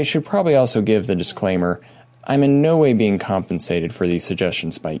 I should probably also give the disclaimer, I'm in no way being compensated for these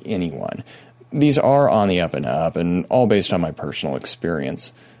suggestions by anyone. These are on the up and up, and all based on my personal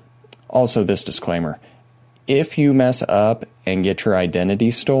experience. Also, this disclaimer, if you mess up and get your identity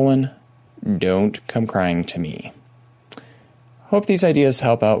stolen, don't come crying to me. Hope these ideas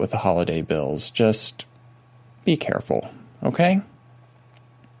help out with the holiday bills. Just be careful, okay?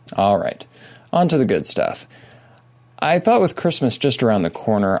 All right, on to the good stuff. I thought with Christmas just around the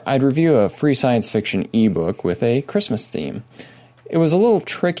corner, I'd review a free science fiction ebook with a Christmas theme. It was a little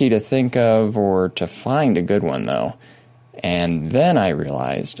tricky to think of or to find a good one, though. And then I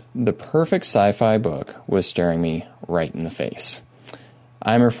realized the perfect sci-fi book was staring me right in the face.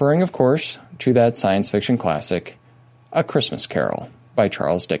 I'm referring, of course, to that science fiction classic, A Christmas Carol by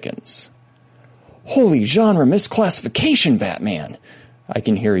Charles Dickens. Holy genre misclassification, Batman! I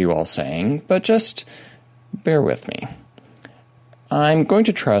can hear you all saying, but just bear with me. I'm going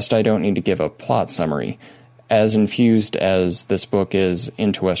to trust I don't need to give a plot summary, as infused as this book is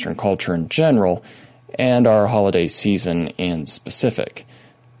into Western culture in general, and our holiday season in specific.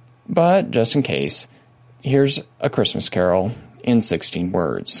 But, just in case, here's A Christmas Carol in 16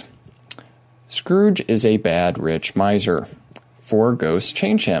 words. Scrooge is a bad rich miser. 4 ghosts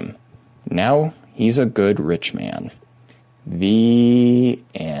change him. Now he's a good rich man. The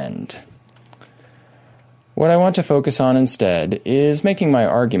end. What I want to focus on instead is making my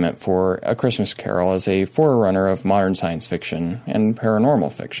argument for A Christmas Carol as a forerunner of modern science fiction and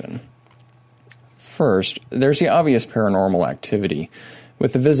paranormal fiction. First, there's the obvious paranormal activity,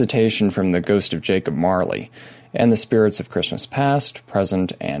 with the visitation from the ghost of Jacob Marley, and the spirits of Christmas past,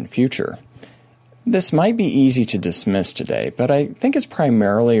 present, and future. This might be easy to dismiss today, but I think it's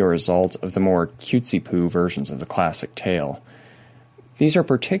primarily a result of the more cutesy-poo versions of the classic tale. These are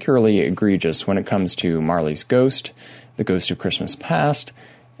particularly egregious when it comes to Marley's ghost, the ghost of Christmas past,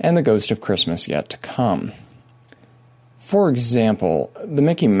 and the ghost of Christmas yet to come. For example, the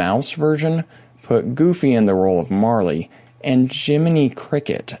Mickey Mouse version put Goofy in the role of Marley and Jiminy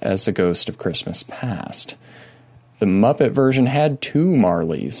Cricket as the ghost of Christmas past. The Muppet version had 2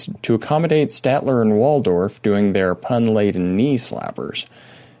 Marleys to accommodate Statler and Waldorf doing their pun-laden knee slappers.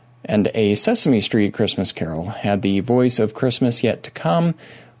 And a Sesame Street Christmas Carol had the voice of Christmas yet to come,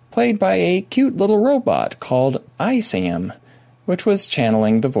 played by a cute little robot called iSam, which was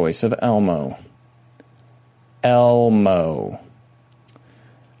channeling the voice of Elmo. Elmo.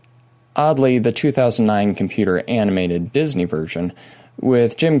 Oddly, the 2009 computer-animated Disney version,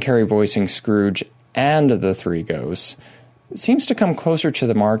 with Jim Carrey voicing Scrooge and the 3 ghosts, seems to come closer to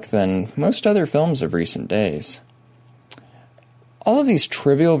the mark than most other films of recent days. All of these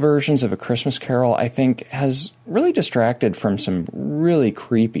trivial versions of A Christmas Carol, I think, has really distracted from some really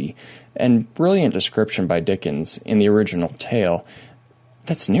creepy and brilliant description by Dickens in the original tale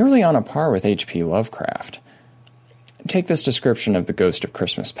that's nearly on a par with H.P. Lovecraft. Take this description of the ghost of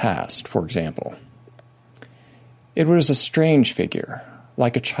Christmas past, for example. It was a strange figure,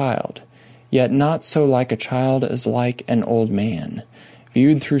 like a child, yet not so like a child as like an old man,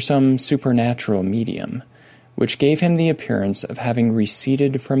 viewed through some supernatural medium, which gave him the appearance of having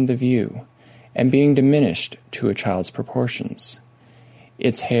receded from the view, and being diminished to a child's proportions.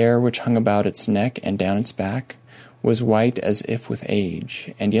 Its hair, which hung about its neck and down its back, was white as if with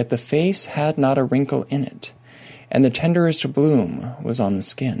age, and yet the face had not a wrinkle in it, and the tenderest bloom was on the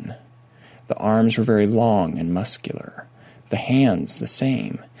skin. The arms were very long and muscular, the hands the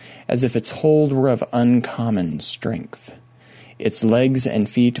same, as if its hold were of uncommon strength. Its legs and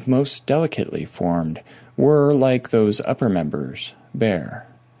feet, most delicately formed, were, like those upper members, bare.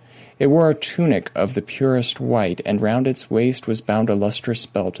 It wore a tunic of the purest white, and round its waist was bound a lustrous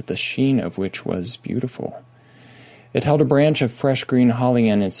belt, the sheen of which was beautiful. It held a branch of fresh green holly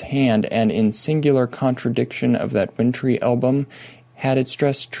in its hand, and in singular contradiction of that wintry album, had its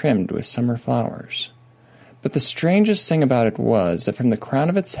dress trimmed with summer flowers. But the strangest thing about it was that from the crown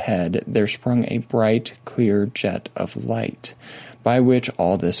of its head there sprung a bright, clear jet of light, by which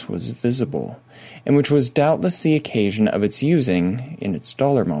all this was visible, and which was doubtless the occasion of its using, in its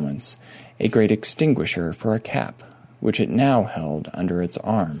duller moments, a great extinguisher for a cap, which it now held under its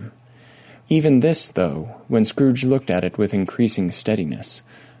arm. Even this, though, when Scrooge looked at it with increasing steadiness,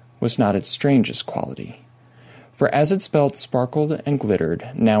 was not its strangest quality. For as its belt sparkled and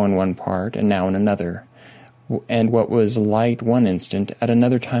glittered, now in one part and now in another, and what was light one instant at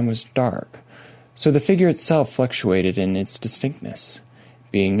another time was dark, so the figure itself fluctuated in its distinctness,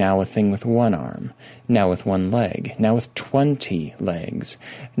 being now a thing with 1 arm, now with 1 leg, now with 20 legs,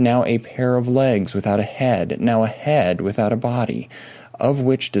 now a pair of legs without a head, now a head without a body, of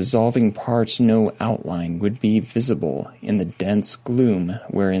which dissolving parts no outline would be visible in the dense gloom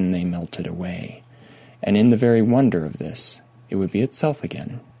wherein they melted away. And in the very wonder of this, it would be itself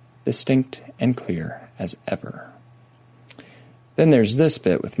again, distinct and clear as ever. Then there's this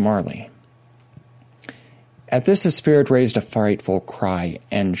bit with Marley. At this his spirit raised a frightful cry,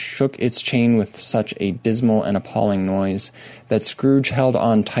 and shook its chain with such a dismal and appalling noise that Scrooge held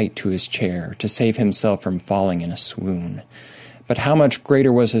on tight to his chair to save himself from falling in a swoon. But how much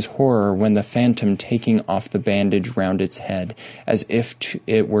greater was his horror when the phantom, taking off the bandage round its head, as if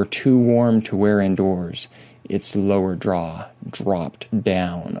it were too warm to wear indoors, its lower jaw dropped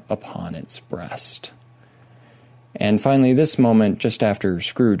down upon its breast. And finally, this moment, just after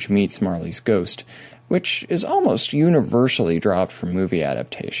Scrooge meets Marley's ghost, which is almost universally dropped from movie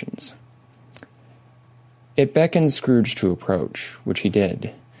adaptations. It beckoned Scrooge to approach, which he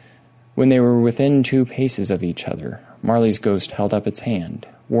did. When they were within 2 paces of each other, Marley's ghost held up its hand,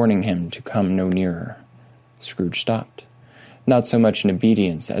 warning him to come no nearer. Scrooge stopped, not so much in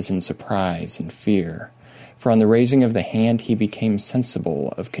obedience as in surprise and fear, for on the raising of the hand he became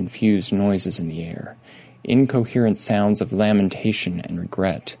sensible of confused noises in the air, incoherent sounds of lamentation and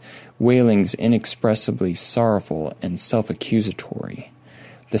regret, wailings inexpressibly sorrowful and self-accusatory.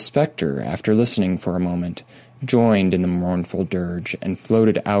 The spectre, after listening for a moment, joined in the mournful dirge and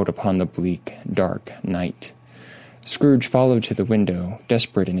floated out upon the bleak, dark night. Scrooge followed to the window,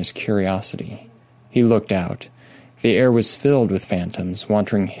 desperate in his curiosity. He looked out. The air was filled with phantoms,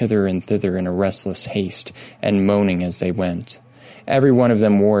 wandering hither and thither in a restless haste, and moaning as they went. Every one of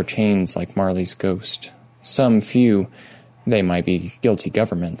them wore chains like Marley's ghost. Some few, they might be guilty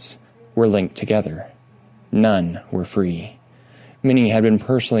governments, were linked together. None were free. Many had been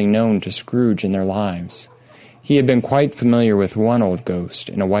personally known to Scrooge in their lives. He had been quite familiar with one old ghost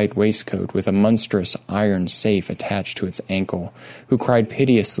in a white waistcoat with a monstrous iron safe attached to its ankle, who cried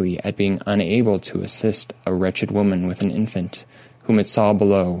piteously at being unable to assist a wretched woman with an infant, whom it saw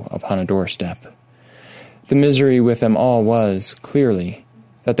below upon a doorstep. The misery with them all was, clearly,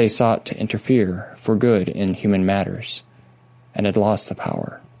 that they sought to interfere for good in human matters, and had lost the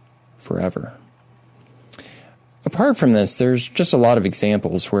power forever. Apart from this, there's just a lot of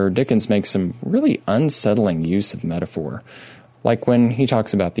examples where Dickens makes some really unsettling use of metaphor, like when he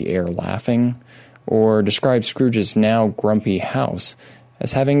talks about the air laughing, or describes Scrooge's now grumpy house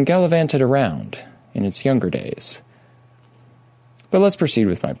as having gallivanted around in its younger days. But let's proceed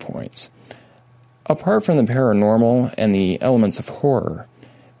with my points. Apart from the paranormal and the elements of horror,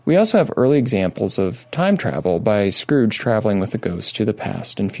 we also have early examples of time travel by Scrooge traveling with the ghost to the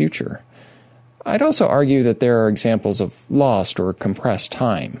past and future. I'd also argue that there are examples of lost or compressed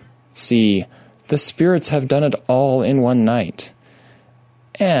time. See, the spirits have done it all in one night.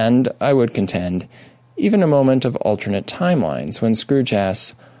 And, I would contend, even a moment of alternate timelines when Scrooge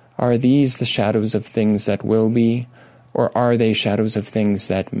asks, are these the shadows of things that will be, or are they shadows of things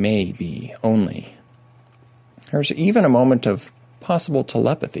that may be only? There's even a moment of possible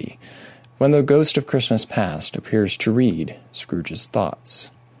telepathy when the ghost of Christmas Past appears to read Scrooge's thoughts.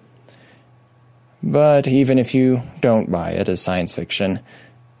 But even if you don't buy it as science fiction,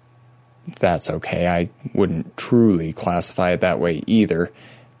 that's okay. I wouldn't truly classify it that way either.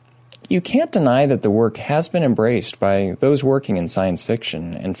 You can't deny that the work has been embraced by those working in science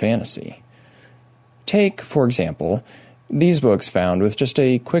fiction and fantasy. Take, for example, these books found with just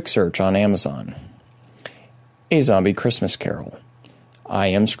a quick search on Amazon. A Zombie Christmas Carol. I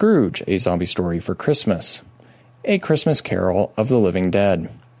Am Scrooge, A Zombie Story for Christmas. A Christmas Carol of the Living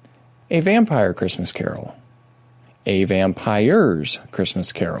Dead. A Vampire Christmas Carol. A Vampire's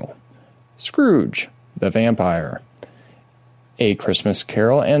Christmas Carol. Scrooge, the Vampire. A Christmas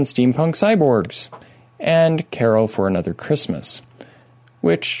Carol and Steampunk Cyborgs. And Carol for Another Christmas,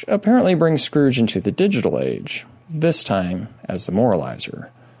 which apparently brings Scrooge into the digital age, this time as the moralizer.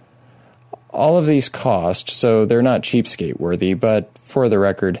 All of these cost, so they're not cheapskate worthy, but for the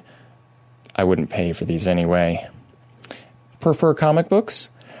record, I wouldn't pay for these anyway. Prefer comic books?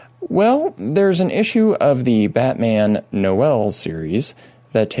 Well, there's an issue of the Batman Noel series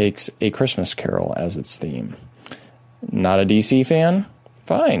that takes A Christmas Carol as its theme. Not a DC fan?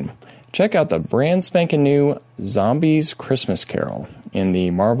 Fine. Check out the brand spanking new Zombies Christmas Carol in the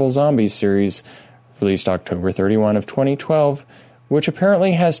Marvel Zombies series, released October 31 of 2012, which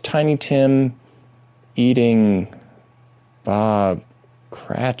apparently has Tiny Tim eating Bob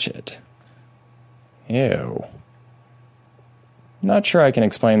Cratchit. Ew. Not sure I can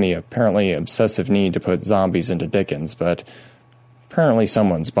explain the apparently obsessive need to put zombies into Dickens, but apparently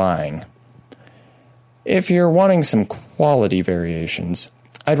someone's buying. If you're wanting some quality variations,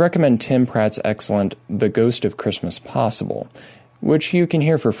 I'd recommend Tim Pratt's excellent The Ghost of Christmas Possible, which you can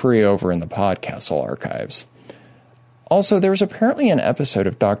hear for free over in the Podcastle archives. Also, there was apparently an episode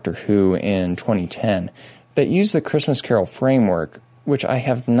of Doctor Who in 2010 that used the Christmas Carol framework, which I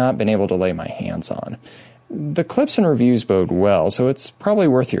have not been able to lay my hands on. The clips and reviews bode well, so it's probably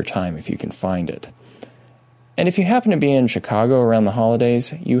worth your time if you can find it. And if you happen to be in Chicago around the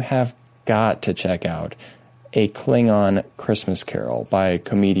holidays, you have got to check out A Klingon Christmas Carol by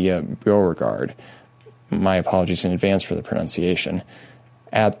Comedia Beauregard. My apologies in advance for the pronunciation.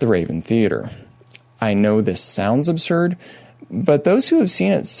 At the Raven Theater. I know this sounds absurd, but those who have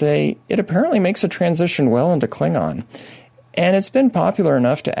seen it say it apparently makes a transition well into Klingon. And it's been popular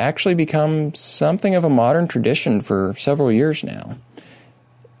enough to actually become something of a modern tradition for several years now.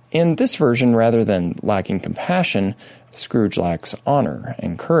 In this version, rather than lacking compassion, Scrooge lacks honor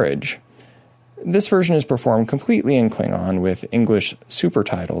and courage. This version is performed completely in Klingon with English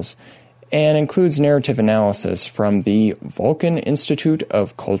supertitles and includes narrative analysis from the Vulcan Institute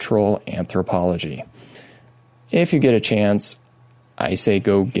of Cultural Anthropology. If you get a chance, I say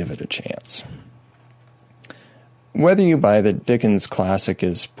go give it a chance. Whether you buy the Dickens classic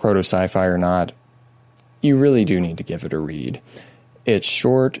as proto-sci-fi or not, you really do need to give it a read. It's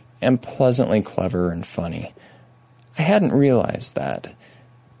short and pleasantly clever and funny. I hadn't realized that.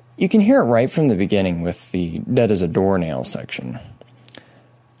 You can hear it right from the beginning with the dead as a doornail section.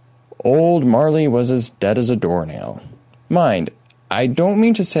 Old Marley was as dead as a doornail. Mind, I don't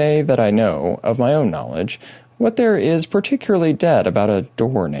mean to say that I know, of my own knowledge, what there is particularly dead about a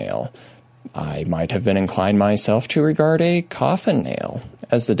doornail. I might have been inclined myself to regard a coffin nail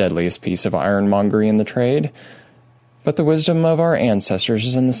as the deadliest piece of ironmongery in the trade, but the wisdom of our ancestors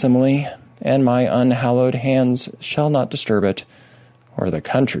is in the simile, and my unhallowed hands shall not disturb it, or the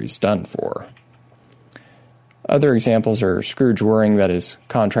country's done for. Other examples are Scrooge worrying that his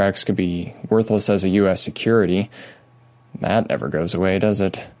contracts could be worthless as a U.S. security. That never goes away, does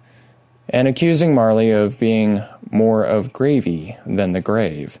it? And accusing Marley of being more of gravy than the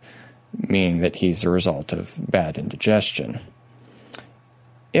grave, meaning that he's a result of bad indigestion.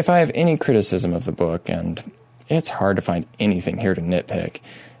 If I have any criticism of the book, and it's hard to find anything here to nitpick,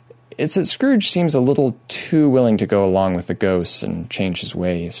 it's that Scrooge seems a little too willing to go along with the ghosts and change his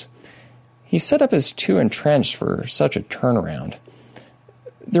ways. He's set up as too entrenched for such a turnaround.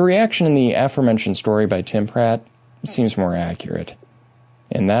 The reaction in the aforementioned story by Tim Pratt seems more accurate.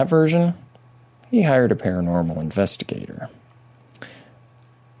 In that version, he hired a paranormal investigator.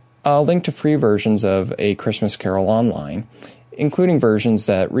 I'll link to free versions of A Christmas Carol online, including versions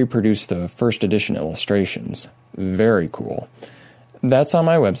that reproduce the first edition illustrations. Very cool. That's on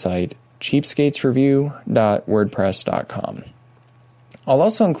my website, cheapskatesreview.wordpress.com. I'll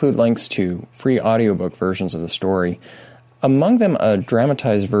also include links to free audiobook versions of the story, among them a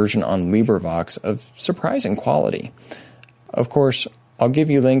dramatized version on LibriVox of surprising quality. Of course, I'll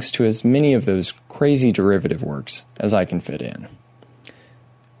give you links to as many of those crazy derivative works as I can fit in.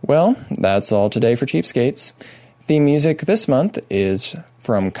 Well, that's all today for Cheapskates. The music this month is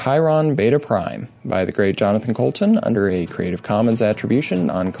from Chiron Beta Prime by the great Jonathan Coulton under a Creative Commons Attribution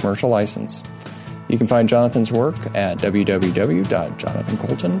Non-Commercial License. You can find Jonathan's work at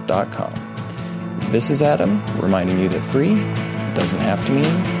www.jonathancoulton.com. This is Adam, reminding you that free doesn't have to mean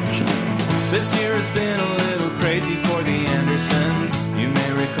cheap. This year has been a little crazy for the Andersons. You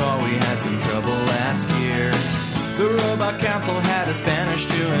may recall we had some trouble last year. The Robot Council had us banished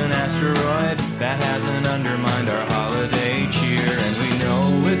to an asteroid. That hasn't undermined our holiday cheer. And we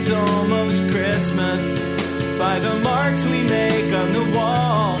know it's almost Christmas by the marks we make on the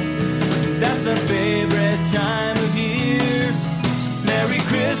wall. That's our favorite time of year. Merry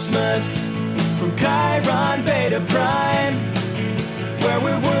Christmas from Chiron Beta Prime, where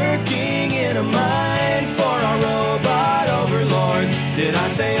we're working in a mine for our robot overlords. Did I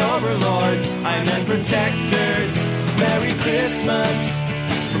say overlords? I meant protectors. Merry Christmas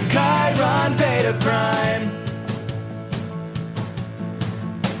from Chiron Beta Prime.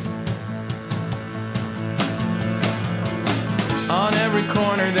 On every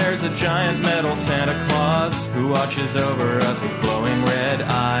corner there's a giant metal Santa Claus who watches over us with glowing red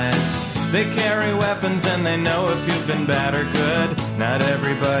eyes. They carry weapons and they know if you've been bad or good. Not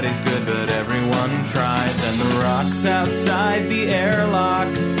everybody's good, but everyone tries. And the rocks outside the airlock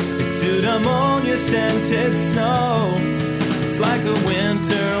exude ammonia-scented snow. It's like a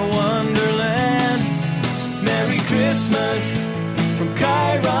winter wonderland. Merry Christmas from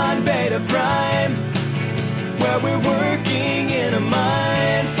Chiron Beta Prime, where we're working in a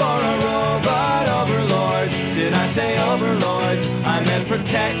mine for our robot overlords. Did I say overlords? I meant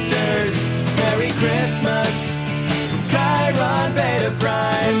protectors. Merry Christmas from Chiron Beta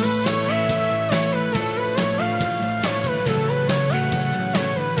Prime.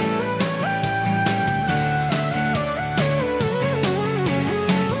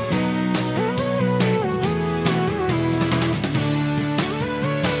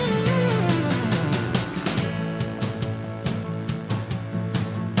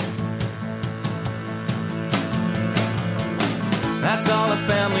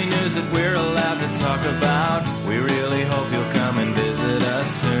 family news that we're allowed to talk about. We really hope you'll come and visit us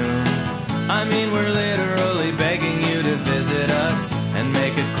soon. I mean, we're literally begging you to visit us and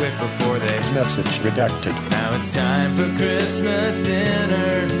make it quick before they... Message redacted. Now it's time for Christmas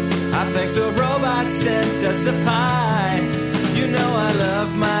dinner. I think the robot sent us a pie. You know I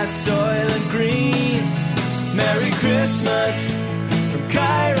love my Soylent Green. Merry Christmas from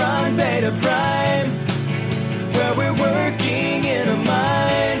Chiron Beta Prime, where we're working in a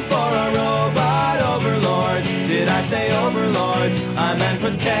mine for our robot overlords. Did I say overlords? I meant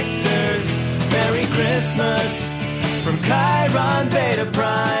protectors. Merry Christmas from Chiron Beta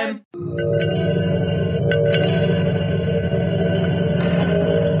Prime.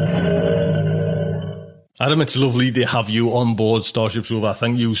 Adam, it's lovely to have you on board Starship Sofa.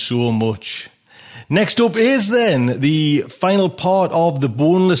 Thank you so much. Next up is then the final part of The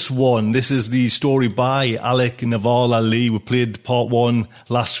Boneless One. This is the story by Alec Navala-Lee. We played part 1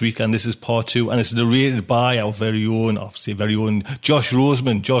 last week, and this is part 2, and it's narrated by our very own Josh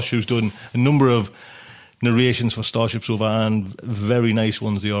Roseman. Josh, who's done a number of narrations for Starship Sofa, and very nice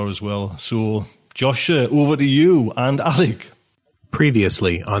ones they are as well. So, Josh, over to you and Alec.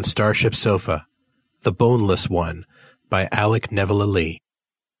 Previously on Starship Sofa, The Boneless One by Alec Navala-Lee.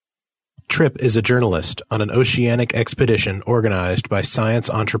 Trip is a journalist on an oceanic expedition organized by science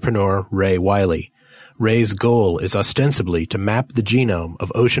entrepreneur Ray Wiley. Ray's goal is ostensibly to map the genome of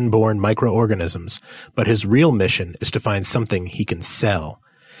ocean-borne microorganisms, but his real mission is to find something he can sell.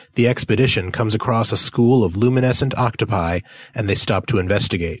 The expedition comes across a school of luminescent octopi, and they stop to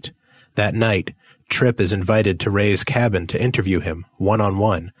investigate. That night, Trip is invited to Ray's cabin to interview him,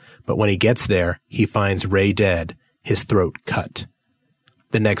 one-on-one, but when he gets there, he finds Ray dead, his throat cut.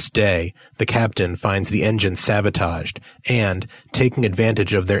 The next day, the captain finds the engine sabotaged, and, taking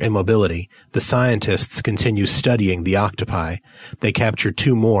advantage of their immobility, the scientists continue studying the octopi. They capture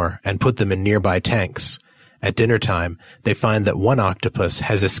 2 more and put them in nearby tanks. At dinner time, they find that one octopus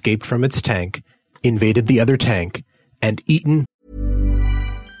has escaped from its tank, invaded the other tank, and eaten.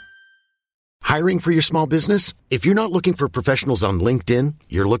 Hiring for your small business? If you're not looking for professionals on LinkedIn,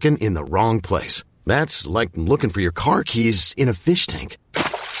 you're looking in the wrong place. That's like looking for your car keys in a fish tank.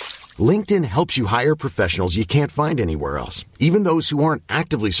 LinkedIn helps you hire professionals you can't find anywhere else, even those who aren't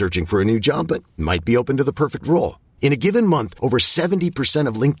actively searching for a new job but might be open to the perfect role. In a given month, over 70%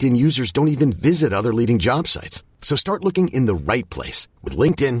 of LinkedIn users don't even visit other leading job sites. So start looking in the right place. With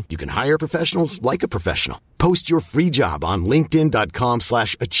LinkedIn, you can hire professionals like a professional. Post your free job on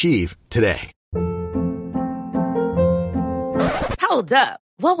linkedin.com/achieve today. Hold up.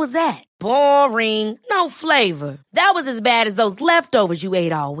 What was that? Boring. No flavor. That was as bad as those leftovers you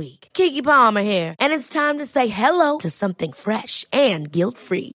ate all week. Keke Palmer here, and it's time to say hello to something fresh and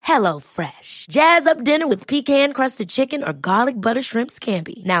guilt-free. Hello Fresh. Jazz up dinner with pecan-crusted chicken or garlic butter shrimp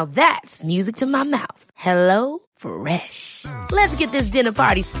scampi. Now that's music to my mouth. Hello Fresh. Let's get this dinner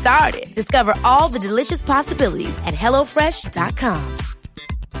party started. Discover all the delicious possibilities at HelloFresh.com.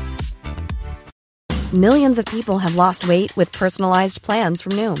 Millions of people have lost weight with personalized plans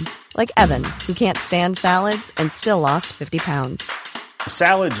from Noom. Like Evan, who can't stand salads and still lost 50 pounds.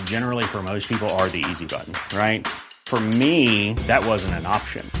 Salads generally for most people are the easy button, right? For me, that wasn't an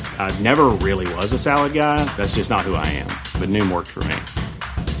option. I never really was a salad guy. That's just not who I am. But Noom worked for me.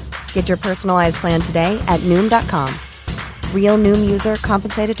 Get your personalized plan today at Noom.com. Real Noom user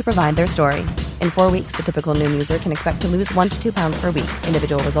compensated to provide their story. In 4 weeks, the typical Noom user can expect to lose 1 to 2 pounds per week.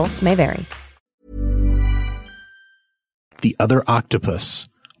 Individual results may vary. The other octopus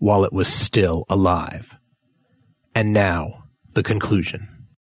while it was still alive. And now, the conclusion.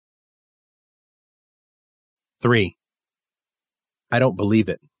 3. I don't believe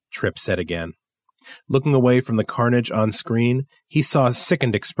it, Trip said again. Looking away from the carnage on screen, he saw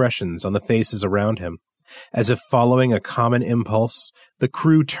sickened expressions on the faces around him. As if following a common impulse, the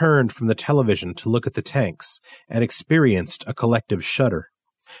crew turned from the television to look at the tanks and experienced a collective shudder.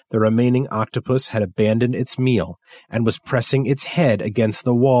 The remaining octopus had abandoned its meal and was pressing its head against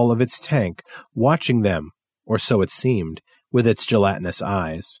the wall of its tank, watching them, or so it seemed, with its gelatinous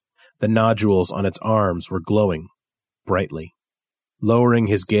eyes. The nodules on its arms were glowing brightly. Lowering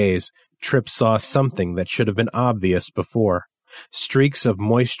his gaze, Trip saw something that should have been obvious before. Streaks of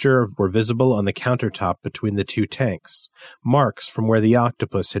moisture were visible on the countertop between the 2 tanks, marks from where the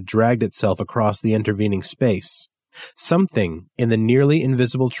octopus had dragged itself across the intervening space. Something in the nearly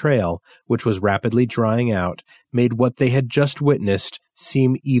invisible trail, which was rapidly drying out, made what they had just witnessed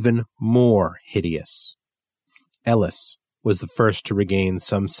seem even more hideous. Ellis was the first to regain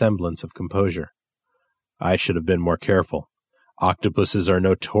some semblance of composure. I should have been more careful. Octopuses are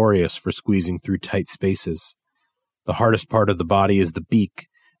notorious for squeezing through tight spaces. The hardest part of the body is the beak,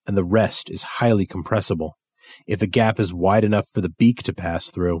 and the rest is highly compressible. If a gap is wide enough for the beak to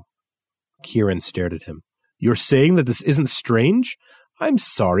pass through. Kieran stared at him. You're saying that this isn't strange? I'm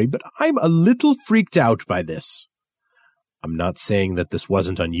sorry, but I'm a little freaked out by this. I'm not saying that this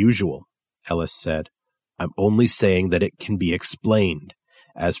wasn't unusual, Ellis said. I'm only saying that it can be explained.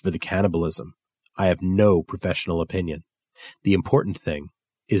 As for the cannibalism, I have no professional opinion. The important thing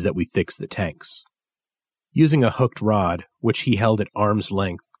is that we fix the tanks. Using a hooked rod, which he held at arm's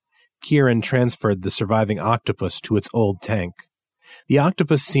length, Kieran transferred the surviving octopus to its old tank. The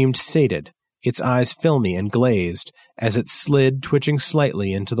octopus seemed sated, its eyes filmy and glazed, as it slid, twitching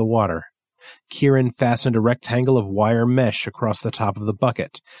slightly, into the water. Kieran fastened a rectangle of wire mesh across the top of the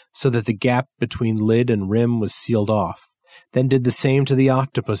bucket, so that the gap between lid and rim was sealed off, then did the same to the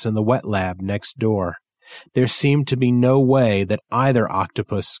octopus in the wet lab next door. There seemed to be no way that either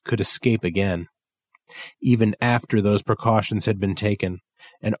octopus could escape again. Even after those precautions had been taken,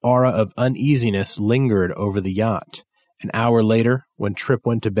 an aura of uneasiness lingered over the yacht. An hour later, when Tripp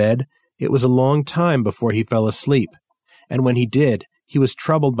went to bed, it was a long time before he fell asleep, and when he did, he was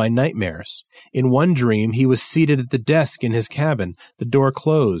troubled by nightmares. In one dream, he was seated at the desk in his cabin, the door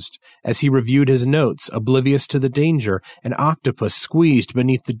closed. As he reviewed his notes, oblivious to the danger, an octopus squeezed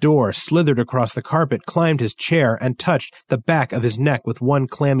beneath the door, slithered across the carpet, climbed his chair, and touched the back of his neck with one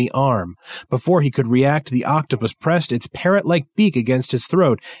clammy arm. Before he could react, the octopus pressed its parrot-like beak against his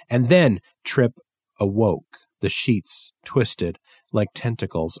throat, and then Tripp awoke, the sheets twisted like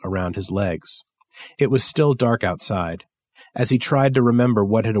tentacles around his legs. It was still dark outside. As he tried to remember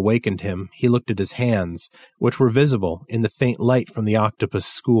what had awakened him, he looked at his hands, which were visible in the faint light from the octopus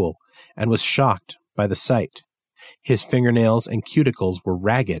school, and was shocked by the sight. His fingernails and cuticles were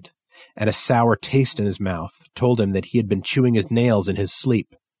ragged, and a sour taste in his mouth told him that he had been chewing his nails in his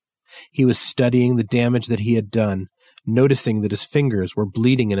sleep. He was studying the damage that he had done, noticing that his fingers were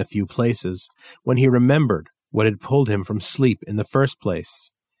bleeding in a few places, when he remembered what had pulled him from sleep in the first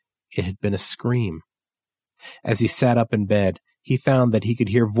place. It had been a scream. As he sat up in bed, he found that he could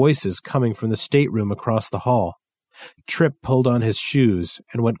hear voices coming from the stateroom across the hall. Tripp pulled on his shoes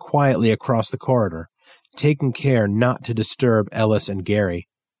and went quietly across the corridor, taking care not to disturb Ellis and Gary,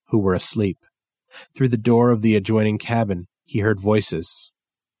 who were asleep. Through the door of the adjoining cabin, he heard voices.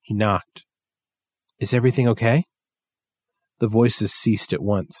 He knocked. "Is everything okay?" The voices ceased at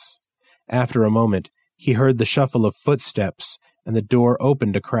once. After a moment, he heard the shuffle of footsteps, and the door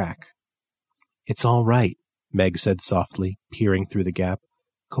opened a crack. "It's all right," Meg said softly, peering through the gap.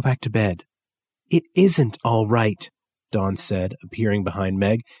 "Go back to bed." "It isn't all right," Dawn said, appearing behind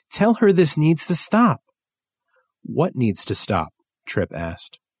Meg. "Tell her this needs to stop." "What needs to stop?" Tripp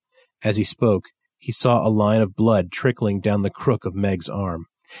asked. As he spoke, he saw a line of blood trickling down the crook of Meg's arm.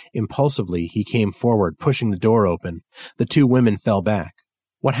 Impulsively, he came forward, pushing the door open. The two women fell back.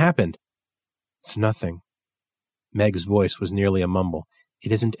 "What happened?" "It's nothing." Meg's voice was nearly a mumble.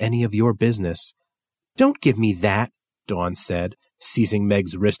 "It isn't any of your business." "Don't give me that," Dawn said, seizing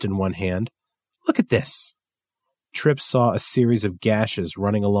Meg's wrist in one hand. "Look at this." Tripp saw a series of gashes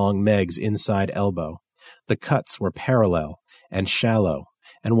running along Meg's inside elbow. The cuts were parallel and shallow,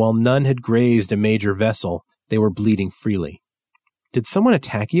 and while none had grazed a major vessel, they were bleeding freely. "Did someone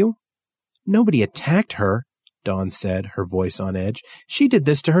attack you?" "Nobody attacked her," Dawn said, her voice on edge. "She did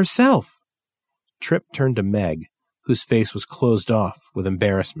this to herself." Tripp turned to Meg, whose face was closed off with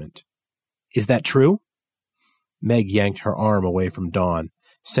embarrassment. "Is that true?" Meg yanked her arm away from Dawn,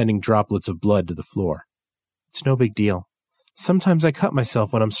 sending droplets of blood to the floor. "It's no big deal. Sometimes I cut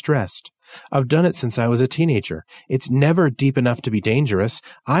myself when I'm stressed. I've done it since I was a teenager. It's never deep enough to be dangerous.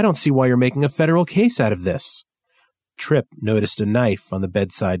 I don't see why you're making a federal case out of this." Tripp noticed a knife on the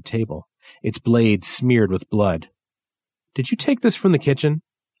bedside table, its blade smeared with blood. "Did you take this from the kitchen?"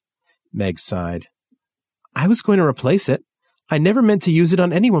 Meg sighed. "I was going to replace it. I never meant to use it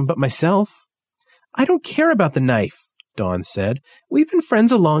on anyone but myself." "I don't care about the knife," Dawn said. "We've been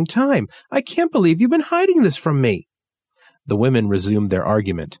friends a long time. I can't believe you've been hiding this from me." The women resumed their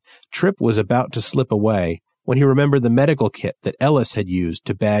argument. Tripp was about to slip away when he remembered the medical kit that Ellis had used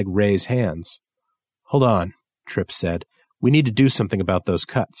to bag Ray's hands. "Hold on," Tripp said. "We need to do something about those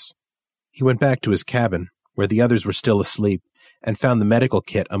cuts." He went back to his cabin, where the others were still asleep, and found the medical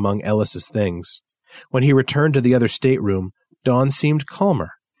kit among Ellis's things. When he returned to the other stateroom, Dawn seemed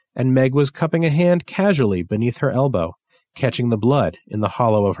calmer, and Meg was cupping a hand casually beneath her elbow, catching the blood in the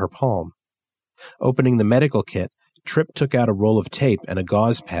hollow of her palm. Opening the medical kit, Tripp took out a roll of tape and a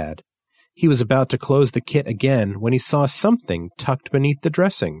gauze pad. He was about to close the kit again when he saw something tucked beneath the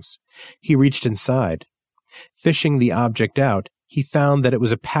dressings. He reached inside. Fishing the object out, he found that it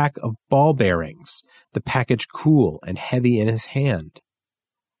was a pack of ball bearings, the package cool and heavy in his hand.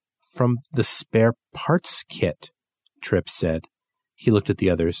 "From the spare parts kit," Tripp said. He looked at the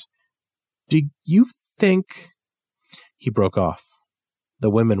others. "Do you think—" He broke off. The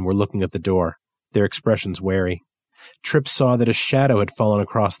women were looking at the door, their expressions wary. Tripp saw that a shadow had fallen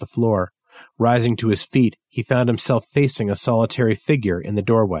across the floor. Rising to his feet, he found himself facing a solitary figure in the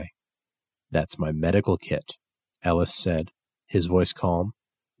doorway. "That's my medical kit," Ellis said, his voice calm.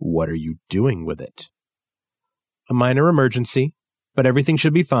 "What are you doing with it?" "A minor emergency, but everything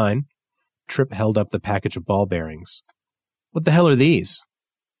should be fine." Tripp held up the package of ball bearings. "What the hell are these?"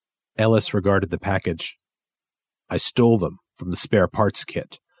 Ellis regarded the package. "I stole them from the spare parts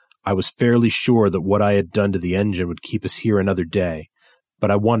kit. I was fairly sure that what I had done to the engine would keep us here another day, but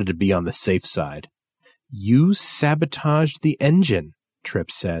I wanted to be on the safe side." "You sabotaged the engine,"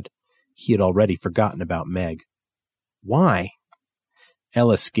 Tripp said. He had already forgotten about Meg. "Why?"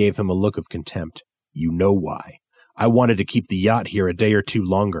 Ellis gave him a look of contempt. "You know why. I wanted to keep the yacht here a day or two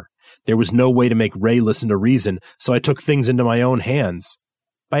longer. There was no way to make Ray listen to reason, so I took things into my own hands."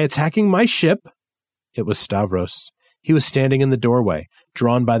 "By attacking my ship?" It was Stavros. He was standing in the doorway,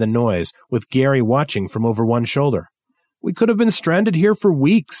 drawn by the noise, with Gary watching from over one shoulder. "We could have been stranded here for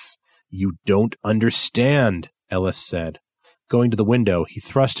weeks." "You don't understand," Ellis said. Going to the window, he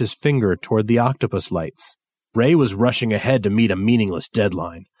thrust his finger toward the octopus lights. "Ray was rushing ahead to meet a meaningless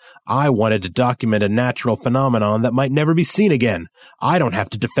deadline. I wanted to document a natural phenomenon that might never be seen again. I don't have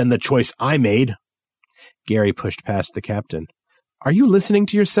to defend the choice I made." Gary pushed past the captain. "Are you listening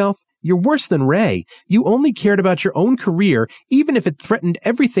to yourself? You're worse than Ray. You only cared about your own career, even if it threatened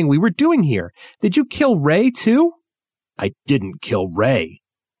everything we were doing here. Did you kill Ray, too?" "I didn't kill Ray,"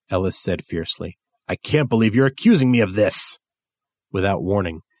 Ellis said fiercely. "I can't believe you're accusing me of this." Without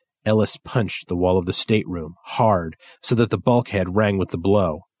warning, Ellis punched the wall of the stateroom, hard, so that the bulkhead rang with the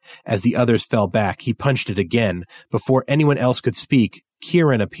blow. As the others fell back, he punched it again. Before anyone else could speak,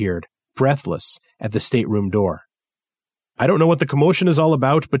 Kieran appeared, breathless, at the stateroom door. "I don't know what the commotion is all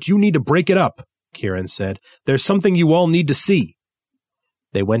about, but you need to break it up," Kieran said. "There's something you all need to see."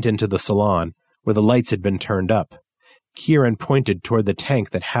 They went into the salon, where the lights had been turned up. Kieran pointed toward the tank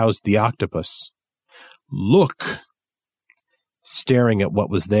that housed the octopus. "Look!" Staring at what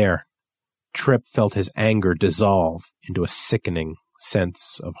was there, Tripp felt his anger dissolve into a sickening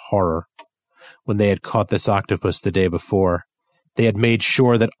sense of horror. When they had caught this octopus the day before, they had made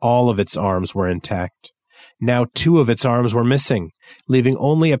sure that all of its arms were intact. Now 2 of its arms were missing, leaving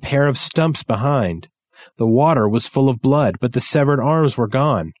only a pair of stumps behind. The water was full of blood, but the severed arms were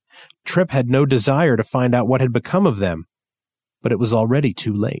gone. Tripp had no desire to find out what had become of them, but it was already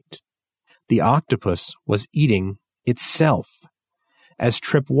too late. The octopus was eating itself. As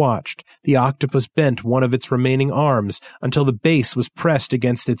Tripp watched, the octopus bent one of its remaining arms until the base was pressed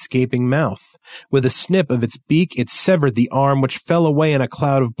against its gaping mouth. With a snip of its beak, it severed the arm, which fell away in a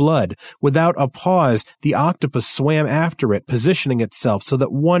cloud of blood. Without a pause, the octopus swam after it, positioning itself so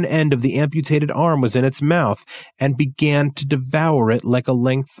that one end of the amputated arm was in its mouth, and began to devour it like a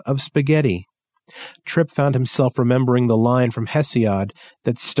length of spaghetti. Tripp found himself remembering the line from Hesiod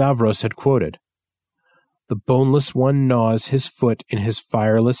that Stavros had quoted. "The boneless one gnaws his foot in his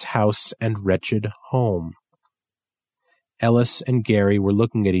fireless house and wretched home." Ellis and Gary were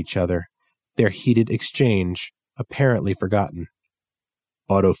looking at each other, their heated exchange apparently forgotten.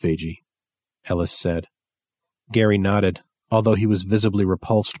 "Autophagy," Ellis said. Gary nodded, although he was visibly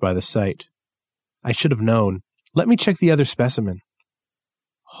repulsed by the sight. "I should have known. Let me check the other specimen."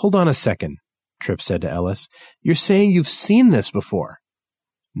 "Hold on a second," Tripp said to Ellis. "You're saying you've seen this before?"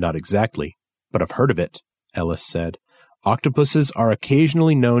 "Not exactly, but I've heard of it," Ellis said. "Octopuses are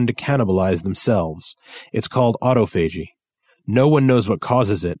occasionally known to cannibalize themselves. It's called autophagy. No one knows what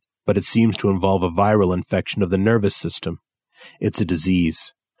causes it, but it seems to involve a viral infection of the nervous system. It's a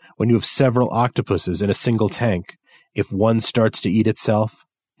disease. When you have several octopuses in a single tank, if one starts to eat itself,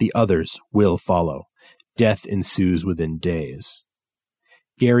 the others will follow. Death ensues within days."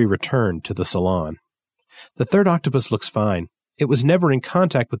 Gary returned to the salon. "The third octopus looks fine. It was never in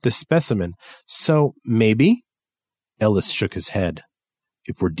contact with this specimen, so maybe?" Ellis shook his head.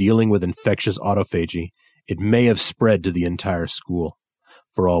 "If we're dealing with infectious autophagy, it may have spread to the entire school.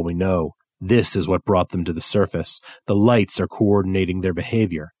 For all we know, this is what brought them to the surface. The lights are coordinating their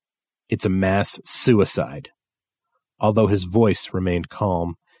behavior. It's a mass suicide." Although his voice remained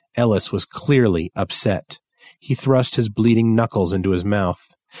calm, Ellis was clearly upset. He thrust his bleeding knuckles into his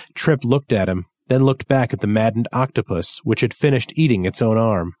mouth. Tripp looked at him, then looked back at the maddened octopus, which had finished eating its own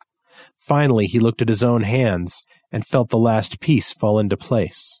arm. Finally, he looked at his own hands and felt the last piece fall into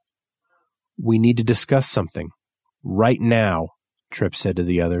place. "We need to discuss something. Right now," Tripp said to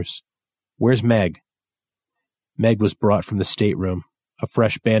the others. Where's Meg? Meg was brought from the stateroom, a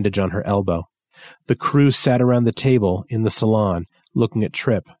fresh bandage on her elbow. The crew sat around the table in the salon, looking at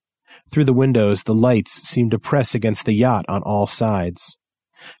Tripp. Through the windows, the lights seemed to press against the yacht on all sides.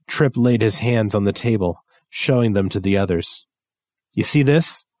 Tripp laid his hands on the table, showing them to the others. You see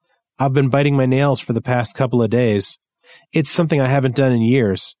this? I've been biting my nails for the past couple of days. It's something I haven't done in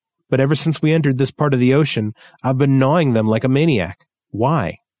years, but ever since we entered this part of the ocean, I've been gnawing them like a maniac.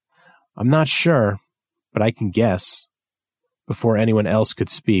 Why? I'm not sure, but I can guess. Before anyone else could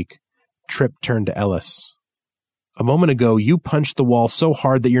speak, Tripp turned to Ellis. A moment ago, you punched the wall so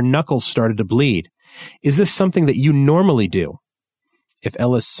hard that your knuckles started to bleed. Is this something that you normally do? If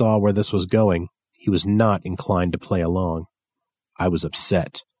Ellis saw where this was going, he was not inclined to play along. I was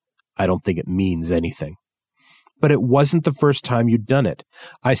upset. I don't think it means anything. But it wasn't the first time you'd done it.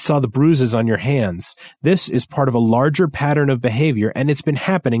 I saw the bruises on your hands. This is part of a larger pattern of behavior, and it's been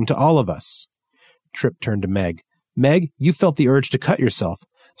happening to all of us. Tripp turned to Meg. Meg, you felt the urge to cut yourself.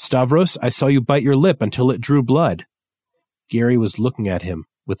 Stavros, I saw you bite your lip until it drew blood. Gary was looking at him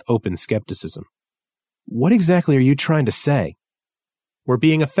with open skepticism. What exactly are you trying to say? We're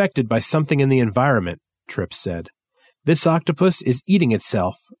being affected by something in the environment, Tripp said. This octopus is eating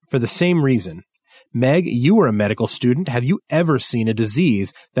itself for the same reason. Meg, you were a medical student. Have you ever seen a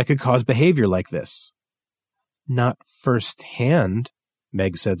disease that could cause behavior like this? Not firsthand,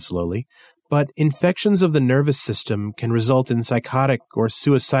 Meg said slowly, but infections of the nervous system can result in psychotic or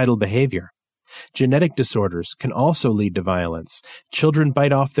suicidal behavior. Genetic disorders can also lead to violence. Children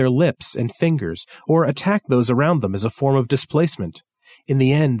bite off their lips and fingers or attack those around them as a form of displacement. In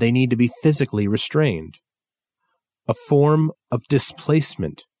the end, they need to be physically restrained. A form of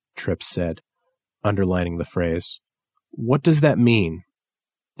displacement, Tripp said, underlining the phrase. What does that mean?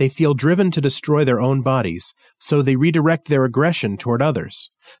 They feel driven to destroy their own bodies, so they redirect their aggression toward others.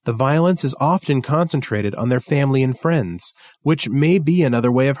 The violence is often concentrated on their family and friends, which may be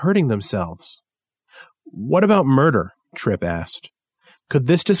another way of hurting themselves. What about murder? Tripp asked. Could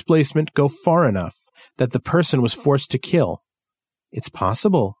this displacement go far enough that the person was forced to kill? It's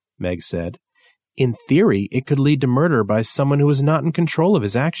possible, Meg said. In theory, it could lead to murder by someone who is not in control of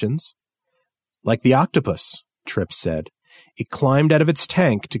his actions. Like the octopus, Tripp said. It climbed out of its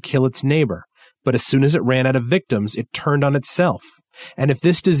tank to kill its neighbor, but as soon as it ran out of victims, it turned on itself. And if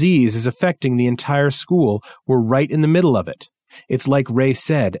this disease is affecting the entire school, we're right in the middle of it. It's like Ray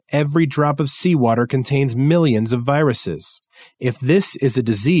said, every drop of seawater contains millions of viruses. If this is a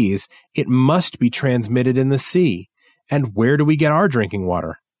disease, it must be transmitted in the sea. And where do we get our drinking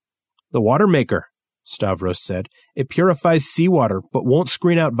water? The water maker, Stavros said. It purifies seawater, but won't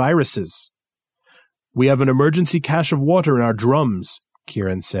screen out viruses. We have an emergency cache of water in our drums,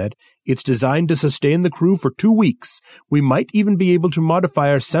 Kieran said. It's designed to sustain the crew for 2 weeks. We might even be able to modify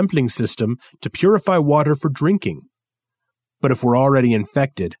our sampling system to purify water for drinking. But if we're already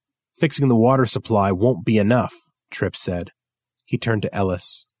infected, fixing the water supply won't be enough, Tripp said. He turned to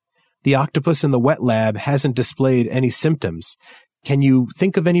Ellis. The octopus in the wet lab hasn't displayed any symptoms. Can you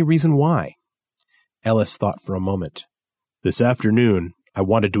think of any reason why? Ellis thought for a moment. This afternoon, I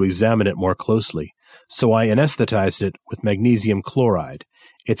wanted to examine it more closely, so I anesthetized it with magnesium chloride.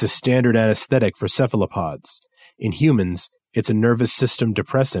 It's a standard anesthetic for cephalopods. In humans, it's a nervous system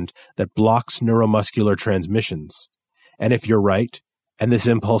depressant that blocks neuromuscular transmissions. And if you're right, and this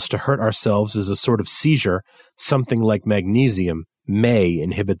impulse to hurt ourselves is a sort of seizure, something like magnesium may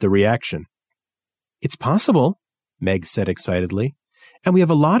inhibit the reaction. It's possible, Meg said excitedly. And we have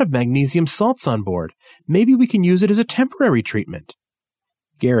a lot of magnesium salts on board. Maybe we can use it as a temporary treatment.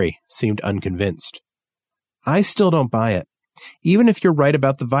 Gary seemed unconvinced. I still don't buy it. Even if you're right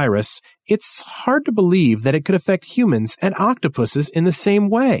about the virus, it's hard to believe that it could affect humans and octopuses in the same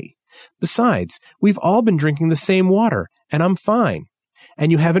way. Besides, we've all been drinking the same water, and I'm fine.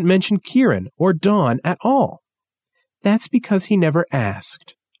 And you haven't mentioned Kieran or Dawn at all. That's because he never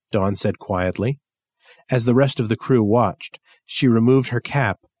asked, Dawn said quietly. As the rest of the crew watched, she removed her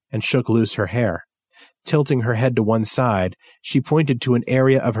cap and shook loose her hair. Tilting her head to one side, she pointed to an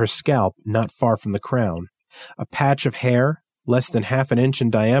area of her scalp not far from the crown. A patch of hair, less than half an inch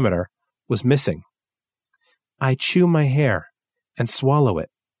in diameter, was missing. I chew my hair and swallow it,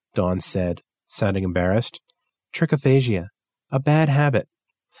 Dawn said, sounding embarrassed. Trichophagia, a bad habit.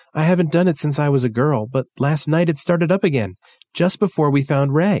 I haven't done it since I was a girl, but last night it started up again, just before we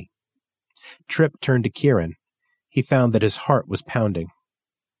found Ray. Tripp turned to Kieran. He found that his heart was pounding.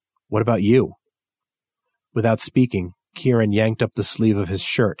 What about you? Without speaking, Kieran yanked up the sleeve of his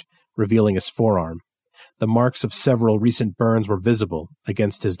shirt, revealing his forearm. The marks of several recent burns were visible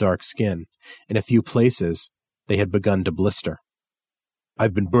against his dark skin. In a few places, they had begun to blister.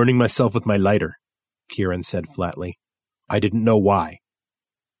 I've been burning myself with my lighter, Kieran said flatly. I didn't know why.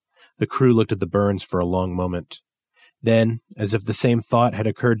 The crew looked at the burns for a long moment. Then, as if the same thought had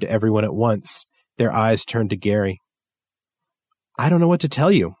occurred to everyone at once, their eyes turned to Gary. I don't know what to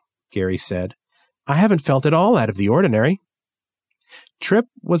tell you, Gary said. I haven't felt at all out of the ordinary. Tripp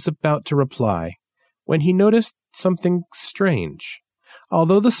was about to reply when he noticed something strange.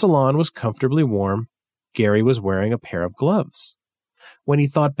 Although the salon was comfortably warm, Gary was wearing a pair of gloves. When he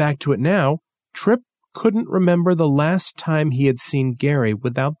thought back to it now, Tripp couldn't remember the last time he had seen Gary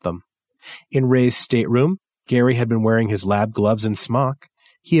without them. In Ray's stateroom, Gary had been wearing his lab gloves and smock.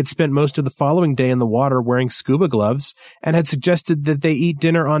 He had spent most of the following day in the water wearing scuba gloves and had suggested that they eat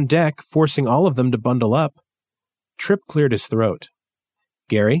dinner on deck, forcing all of them to bundle up. Tripp cleared his throat.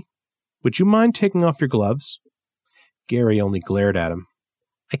 Gary, would you mind taking off your gloves? Gary only glared at him.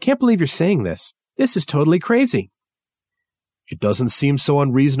 I can't believe you're saying this. This is totally crazy. It doesn't seem so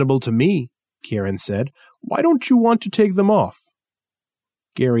unreasonable to me, Kieran said. Why don't you want to take them off?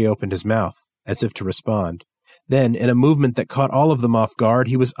 Gary opened his mouth, as if to respond. Then, in a movement that caught all of them off guard,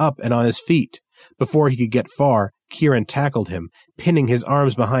 he was up and on his feet. Before he could get far, Kieran tackled him, pinning his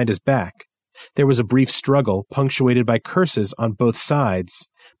arms behind his back. There was a brief struggle, punctuated by curses on both sides,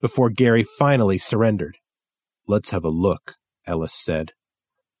 before Gary finally surrendered. Let's have a look, Ellis said.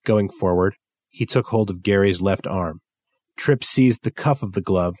 Going forward, he took hold of Gary's left arm. Tripp seized the cuff of the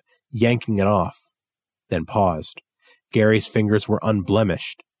glove, yanking it off, then paused. Gary's fingers were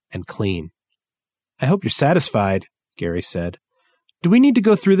unblemished and clean. I hope you're satisfied, Gary said. Do we need to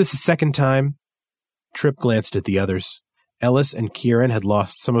go through this a second time? Tripp glanced at the others. Ellis and Kieran had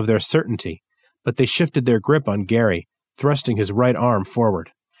lost some of their certainty, but they shifted their grip on Gary, thrusting his right arm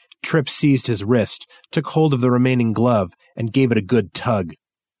forward. Tripp seized his wrist, took hold of the remaining glove, and gave it a good tug.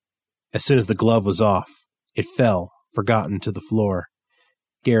 As soon as the glove was off, it fell, forgotten, to the floor.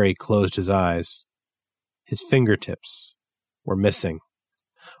 Gary closed his eyes. His fingertips were missing.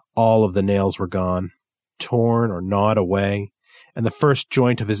 All of the nails were gone, torn or gnawed away, and the first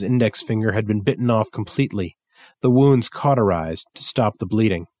joint of his index finger had been bitten off completely, the wounds cauterized to stop the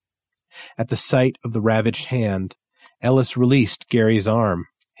bleeding. At the sight of the ravaged hand, Ellis released Gary's arm,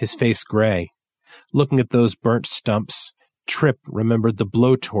 his face gray. Looking at those burnt stumps, Tripp remembered the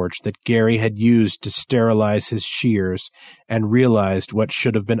blowtorch that Gary had used to sterilize his shears and realized what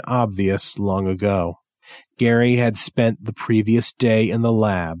should have been obvious long ago. Gary had spent the previous day in the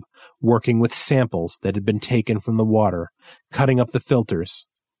lab, working with samples that had been taken from the water, cutting up the filters,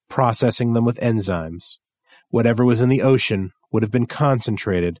 processing them with enzymes. Whatever was in the ocean would have been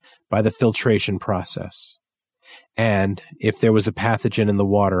concentrated by the filtration process. And, if there was a pathogen in the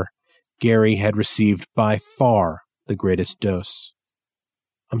water, Gary had received by far the greatest dose.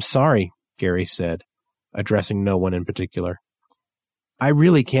 I'm sorry, Gary said, addressing no one in particular. I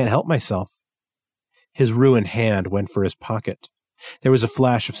really can't help myself. His ruined hand went for his pocket. There was a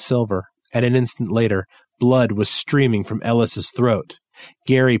flash of silver, and an instant later, blood was streaming from Ellis's throat.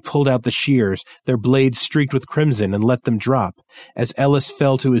 Gary pulled out the shears, their blades streaked with crimson, and let them drop. As Ellis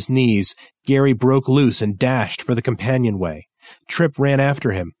fell to his knees, Gary broke loose and dashed for the companionway. Tripp ran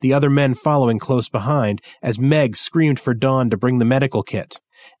after him, the other men following close behind, as Meg screamed for Dawn to bring the medical kit.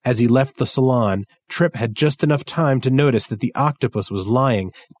 As he left the salon, Tripp had just enough time to notice that the octopus was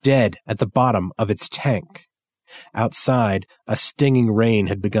lying dead at the bottom of its tank. Outside, a stinging rain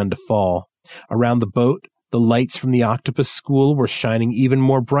had begun to fall. Around the boat, the lights from the octopus school were shining even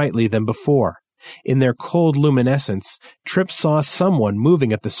more brightly than before. In their cold luminescence, Tripp saw someone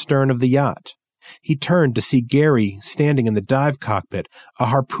moving at the stern of the yacht. He turned to see Gary standing in the dive cockpit, a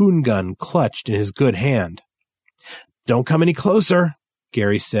harpoon gun clutched in his good hand. Don't come any closer,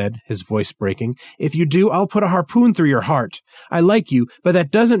 Gary said, his voice breaking. If you do, I'll put a harpoon through your heart. I like you, but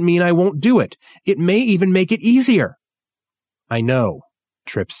that doesn't mean I won't do it. It may even make it easier. I know,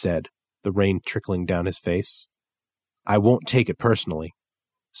 Tripp said, the rain trickling down his face. I won't take it personally.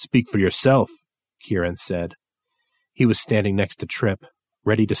 Speak for yourself, Kieran said. He was standing next to Tripp,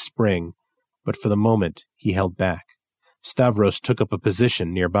 ready to spring, but for the moment he held back. Stavros took up a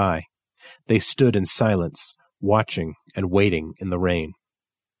position nearby. They stood in silence, watching and waiting in the rain.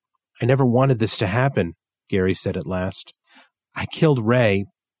 I never wanted this to happen, Gary said at last. I killed Ray,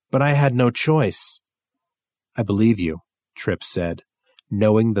 but I had no choice. I believe you, Tripp said,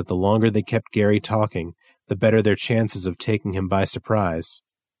 knowing that the longer they kept Gary talking, the better their chances of taking him by surprise.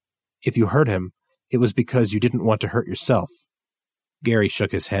 If you hurt him, it was because you didn't want to hurt yourself. Gary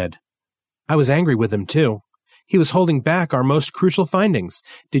shook his head. I was angry with him, too. He was holding back our most crucial findings.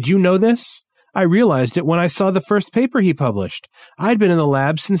 Did you know this? I realized it when I saw the first paper he published. I'd been in the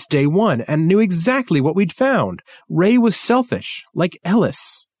lab since day one and knew exactly what we'd found. Ray was selfish, like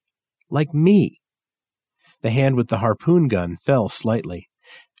Ellis. Like me. The hand with the harpoon gun fell slightly.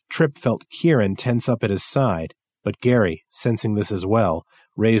 Tripp felt Kieran tense up at his side, but Gary, sensing this as well,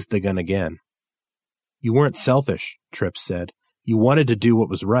 raised the gun again. You weren't selfish, Tripp said. You wanted to do what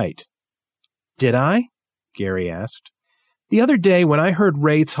was right. Did I? Gary asked. The other day, when I heard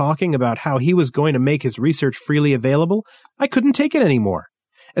Ray talking about how he was going to make his research freely available, I couldn't take it anymore.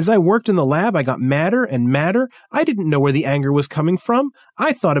 As I worked in the lab, I got madder and madder. I didn't know where the anger was coming from.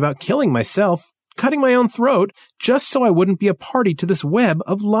 I thought about killing myself, cutting my own throat, just so I wouldn't be a party to this web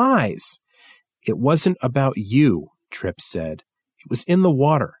of lies. It wasn't about you, Tripp said. It was in the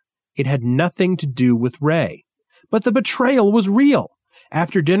water. It had nothing to do with Ray. But the betrayal was real.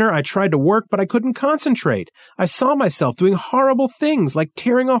 After dinner, I tried to work, but I couldn't concentrate. I saw myself doing horrible things like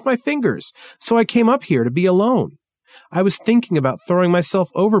tearing off my fingers, so I came up here to be alone. I was thinking about throwing myself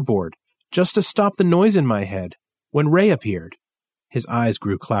overboard, just to stop the noise in my head, when Ray appeared. His eyes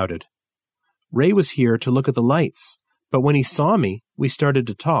grew clouded. Ray was here to look at the lights, but when he saw me, we started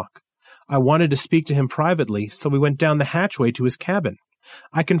to talk. I wanted to speak to him privately, so we went down the hatchway to his cabin.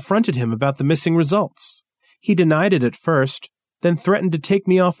 I confronted him about the missing results. He denied it at first, then threatened to take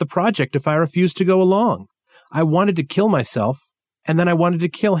me off the project if I refused to go along. I wanted to kill myself, and then I wanted to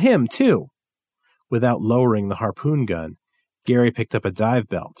kill him, too. Without lowering the harpoon gun, Gary picked up a dive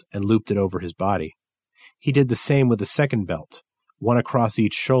belt and looped it over his body. He did the same with the second belt, one across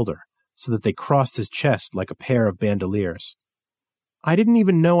each shoulder, so that they crossed his chest like a pair of bandoliers. I didn't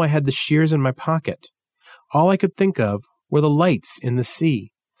even know I had the shears in my pocket. All I could think of were the lights in the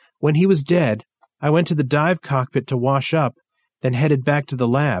sea. When he was dead, I went to the dive cockpit to wash up, then headed back to the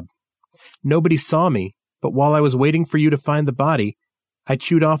lab. Nobody saw me, but while I was waiting for you to find the body, I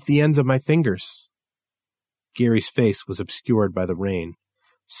chewed off the ends of my fingers. Gary's face was obscured by the rain.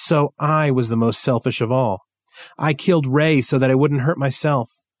 So I was the most selfish of all. I killed Ray so that I wouldn't hurt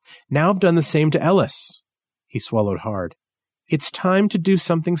myself. Now I've done the same to Ellis. He swallowed hard. It's time to do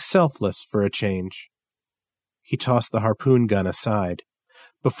something selfless for a change. He tossed the harpoon gun aside.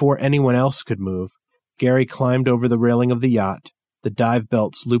 Before anyone else could move, Gary climbed over the railing of the yacht, the dive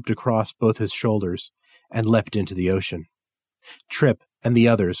belts looped across both his shoulders, and leapt into the ocean. Tripp and the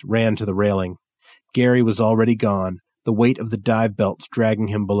others ran to the railing. Gary was already gone, the weight of the dive belts dragging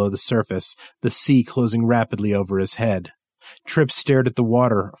him below the surface, the sea closing rapidly over his head. Tripp stared at the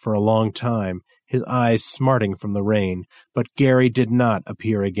water for a long time, his eyes smarting from the rain, but Gary did not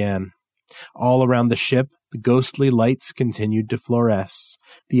appear again. All around the ship, the ghostly lights continued to fluoresce,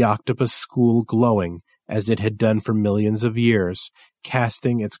 the octopus school glowing, as it had done for millions of years,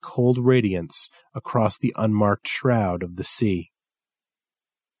 casting its cold radiance across the unmarked shroud of the sea.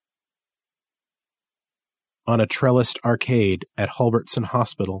 On a trellised arcade at Hulbertson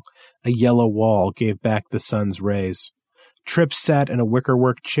Hospital, a yellow wall gave back the sun's rays. Tripp sat in a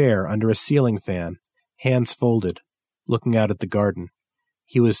wickerwork chair under a ceiling fan, hands folded, looking out at the garden.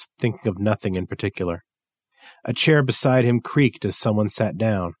 He was thinking of nothing in particular. A chair beside him creaked as someone sat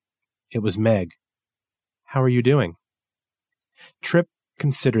down. It was Meg. How are you doing? Tripp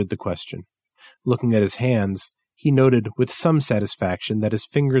considered the question. Looking at his hands, he noted with some satisfaction that his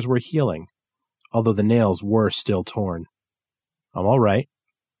fingers were healing, although the nails were still torn. I'm all right.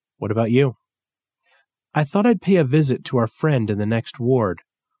 What about you? I thought I'd pay a visit to our friend in the next ward.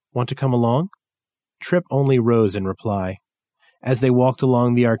 Want to come along? Tripp only rose in reply. As they walked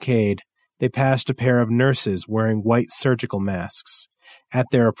along the arcade, they passed a pair of nurses wearing white surgical masks. At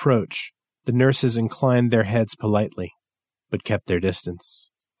their approach, the nurses inclined their heads politely, but kept their distance.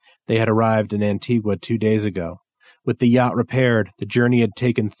 They had arrived in Antigua 2 days ago. With the yacht repaired, the journey had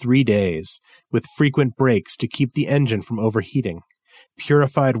taken 3 days, with frequent breaks to keep the engine from overheating.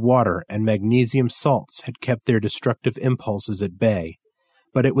 Purified water and magnesium salts had kept their destructive impulses at bay,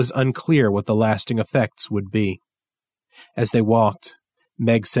 but it was unclear what the lasting effects would be. As they walked,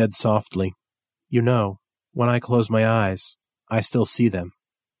 Meg said softly, You know, when I close my eyes, I still see them.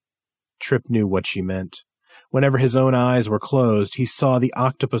 Tripp knew what she meant. Whenever his own eyes were closed, he saw the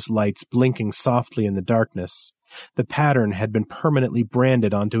octopus lights blinking softly in the darkness. The pattern had been permanently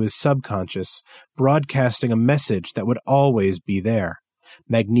branded onto his subconscious, broadcasting a message that would always be there.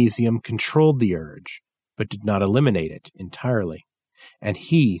 Magnesium controlled the urge, but did not eliminate it entirely. And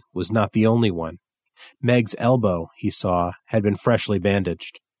he was not the only one. Meg's elbow, he saw, had been freshly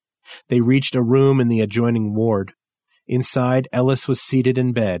bandaged. They reached a room in the adjoining ward. Inside, Ellis was seated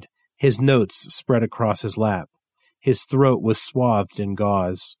in bed, his notes spread across his lap. His throat was swathed in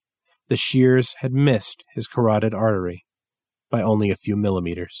gauze. The shears had missed his carotid artery by only a few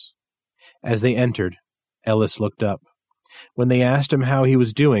millimeters. As they entered, Ellis looked up. When they asked him how he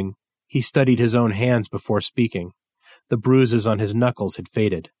was doing, he studied his own hands before speaking. The bruises on his knuckles had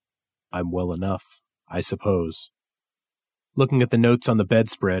faded. "I'm well enough, I suppose." Looking at the notes on the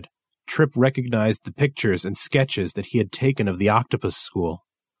bedspread, Tripp recognized the pictures and sketches that he had taken of the octopus school.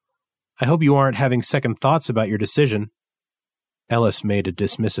 "I hope you aren't having second thoughts about your decision." Ellis made a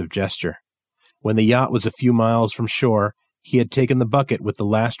dismissive gesture. When the yacht was a few miles from shore, he had taken the bucket with the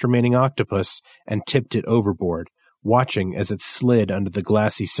last remaining octopus and tipped it overboard, watching as it slid under the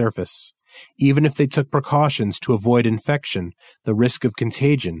glassy surface. Even if they took precautions to avoid infection, the risk of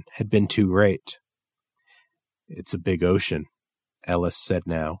contagion had been too great. "It's a big ocean," Ellis said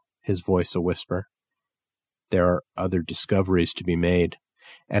now, his voice a whisper. "There are other discoveries to be made,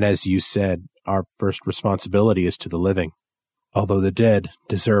 and as you said, our first responsibility is to the living, although the dead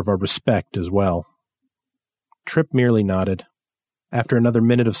deserve our respect as well." Tripp merely nodded. After another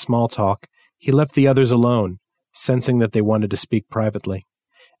minute of small talk, he left the others alone, sensing that they wanted to speak privately.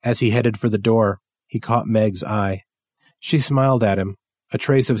 As he headed for the door, he caught Meg's eye. She smiled at him, a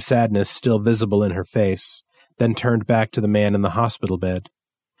trace of sadness still visible in her face, then turned back to the man in the hospital bed.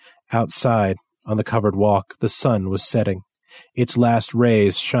 Outside, on the covered walk, the sun was setting, its last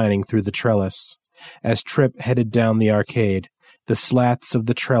rays shining through the trellis. As Tripp headed down the arcade, the slats of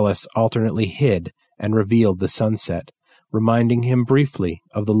the trellis alternately hid and revealed the sunset, reminding him briefly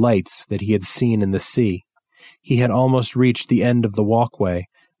of the lights that he had seen in the sea. He had almost reached the end of the walkway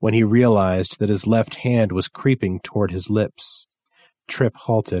when he realized that his left hand was creeping toward his lips. Tripp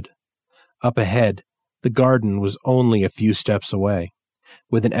halted. Up ahead, the garden was only a few steps away.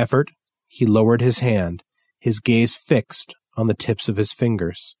 With an effort, he lowered his hand, his gaze fixed on the tips of his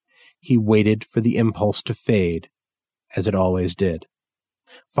fingers. He waited for the impulse to fade, as it always did.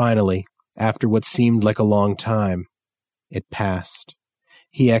 Finally, after what seemed like a long time, it passed.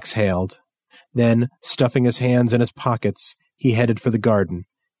 He exhaled. Then, stuffing his hands in his pockets, he headed for the garden,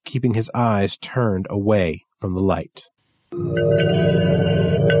 keeping his eyes turned away from the light.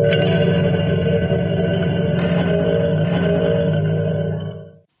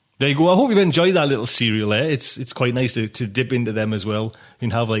 There you go. I hope you've enjoyed that little serial there. It's quite nice to dip into them as well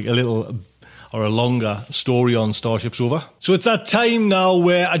and have like a little or a longer story on Starship Sofa. So it's that time now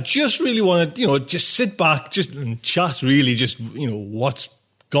where I just really want to, just sit back, just chat really, just, what's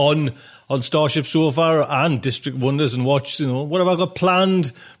gone on Starship Sofa and District Wonders and watch, what have I got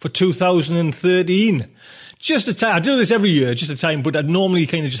planned for 2013. Just a time. I do this every year, just a time, but I'd normally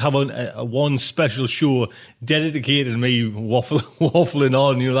kind of just have a one special show dedicated to me waffling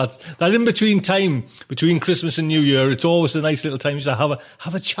on. That in between time, between Christmas and New Year, it's always a nice little time just to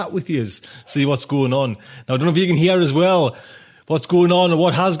have a chat with you, see what's going on. Now, I don't know if you can hear as well what's going on and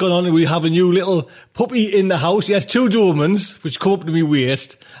what has gone on. We have a new little puppy in the house. Yes, 2 Dobermans, which come up to me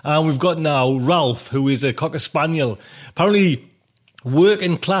waist. And we've got now Ralph, who is a Cocker Spaniel. Apparently,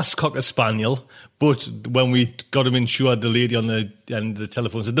 working class Cocker Spaniel, but when we got him insured, the lady on the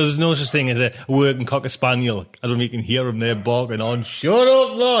telephone said, "There's no such thing as a working Cocker Spaniel." I don't know if you can hear him there barking on, "Shut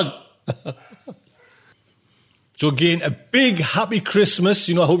up, lad!" So again, a big happy Christmas.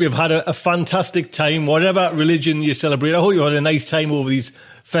 I hope you've had a fantastic time, whatever religion you celebrate. I hope you had a nice time over these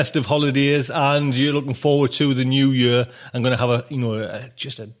festive holidays and you're looking forward to the new year. I'm going to have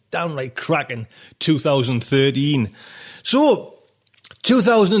just a downright cracking 2013. So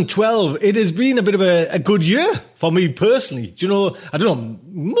 2012, it has been a bit of a good year for me personally. I don't know,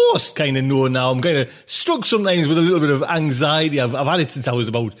 most kind of know now. I'm kind of struck sometimes with a little bit of anxiety. I've had it since I was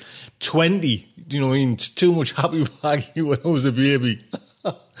about 20. Too much happy waggy when I was a baby.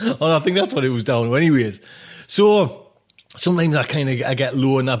 And I think that's what it was down to anyways. So sometimes I get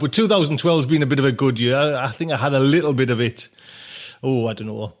low on that. But 2012 has been a bit of a good year. I think I had a little bit of it. I don't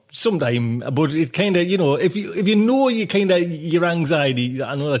know, sometime, but it kind of, if you know your anxiety,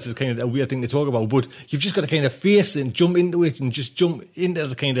 I know that's just kind of a weird thing to talk about, but you've just got to kind of face it and jump into it and just jump into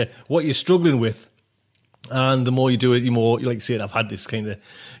the kind of what you're struggling with. And the more you do it, the more, like I said, I've had this kind of,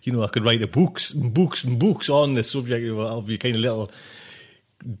 I could write books and books on the subject of your kind of little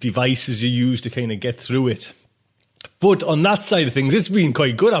devices you use to kind of get through it. But on that side of things, it's been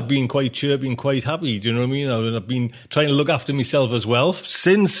quite good. I've been quite chirpy and quite happy. Do you know what I mean? I've been trying to look after myself as well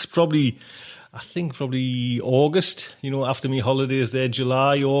since probably August, after my holidays there,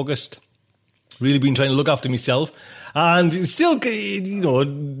 July, August. Really been trying to look after myself and still,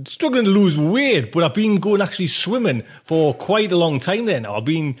 struggling to lose weight. But I've been going actually swimming for quite a long time there now.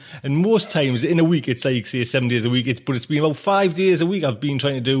 And most times in a week, it's like, say, 7 days a week. But it's been about 5 days a week. I've been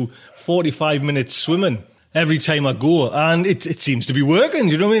trying to do 45 minutes swimming every time I go, and it seems to be working.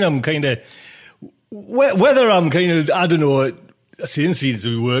 Do you know what I mean? I'm kind of, whether I'm kind of, I don't know, seems to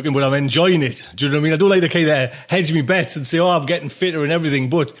be working, but I'm enjoying it. Do you know what I mean? I don't like to kind of hedge me bets and say, oh, I'm getting fitter and everything,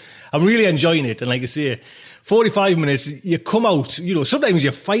 but I'm really enjoying it. And like I say, 45 minutes, you come out, you know, sometimes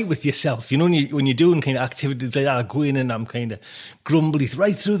you fight with yourself, you know, when you're doing kind of activities like that, I go in and I'm kind of grumbly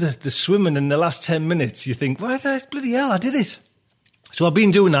right through the swimming in the last 10 minutes. You think, why the bloody hell, I did it. So I've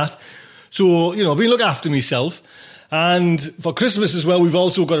been doing that. So, you know, I've been looking after myself. And for Christmas as well, we've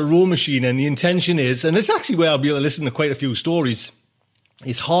also got a row machine, and the intention is, and it's actually where I'll be able to listen to quite a few stories,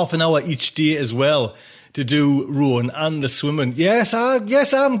 it's half an hour each day as well to do rowing and the swimming. Yes, I'm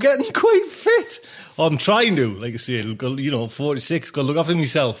getting quite fit. I'm trying to, like I say, you know, 46, got to look after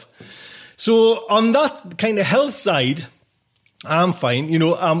myself. So on that kind of health side, I'm fine. You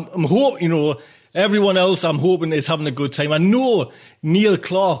know, I'm hoping, you know, everyone else I'm hoping is having a good time. I know Neil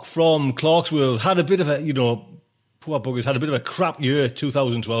Clark from Clark's World had a bit of a, you know, poor bugger's had a bit of a crap year,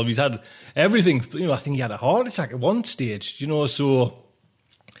 2012. He's had everything, you know, I think he had a heart attack at one stage, you know, so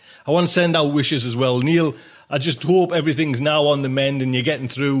I want to send out wishes as well. Neil, I just hope everything's now on the mend and you're getting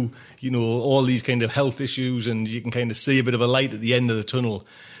through, you know, all these kind of health issues and you can kind of see a bit of a light at the end of the tunnel.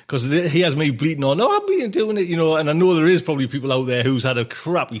 Because he has me bleating on, I've been doing it, you know, and I know there is probably people out there who's had a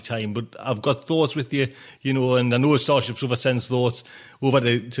crappy time, but I've got thoughts with you, you know, and I know Starship Sofa sends thoughts over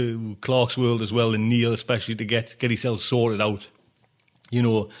to Clark's World as well, and Neil especially, to get himself sorted out. You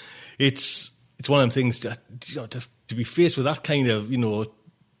know, it's one of them things, you know, to be faced with that kind of, you know,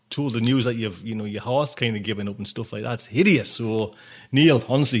 told the news that you've, you know, your heart's kind of given up and stuff like that. It's hideous. So, Neil,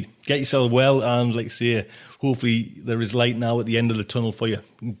 honestly, get yourself well, and like I say, hopefully there is light now at the end of the tunnel for you.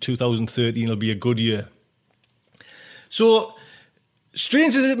 2013 will be a good year. So,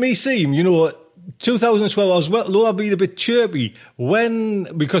 strange as it may seem, you know, 2012 I was I've been a bit chirpy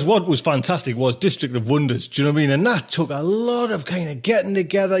because what was fantastic was District of Wonders, do you know what I mean? And that took a lot of kind of getting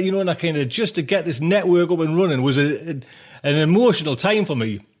together, you know, and I kind of just to get this network up and running was an emotional time for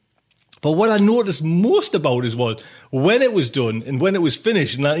me. But what I noticed most about is when it was done and when it was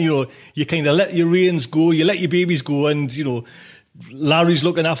finished, and you know, you kind of let your reins go, you let your babies go, and you know, Larry's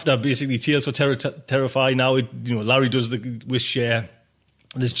looking after basically Tales for Terrify now. You know, Larry does with Cher.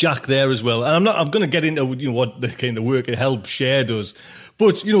 There's Jack there as well, and I'm going to get into, you know, what the kind of work and help Cher does,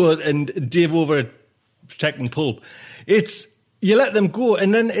 but you know, and Dave over at Protecting Pulp, it's. You let them go,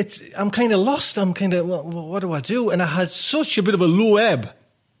 and then I'm kind of lost. I'm kind of, what do I do? And I had such a bit of a low ebb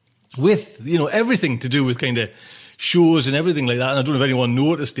with, you know, everything to do with kind of shows and everything like that. And I don't know if anyone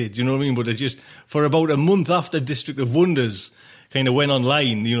noticed it, you know what I mean? But it just, for about a month after District of Wonders kind of went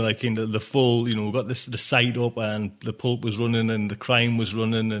online, you know, like kind of the full, you know, we got the site up and the Pulp was running and the crime was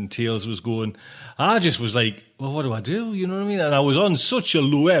running and Tales was going. I just was like, well, what do I do? You know what I mean? And I was on such a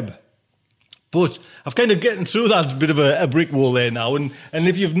low ebb. But I've kind of getting through that bit of a brick wall there now. And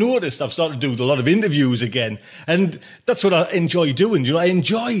if you've noticed, I've started to do a lot of interviews again. And that's what I enjoy doing. You know, I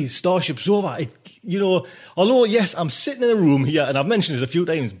enjoy Starship Sofa. You know, although, yes, I'm sitting in a room here, and I've mentioned it a few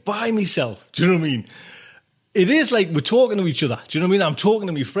times, by myself. Do you know what I mean? It is like we're talking to each other. Do you know what I mean? I'm talking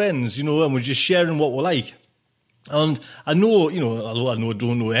to my friends, you know, and we're just sharing what we're like. And I know, you know, although I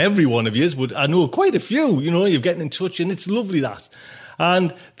don't know every one of you, but I know quite a few, you know, you're getting in touch, and it's lovely that.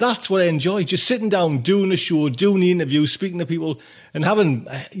 And that's what I enjoy, just sitting down, doing a show, doing the interview, speaking to people and having,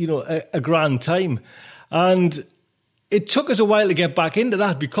 you know, a grand time. And it took us a while to get back into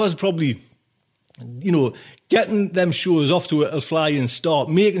that because probably, you know, getting them shows off to a flying start,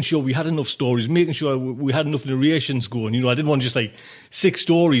 making sure we had enough stories, making sure we had enough narrations going. You know, I didn't want just like 6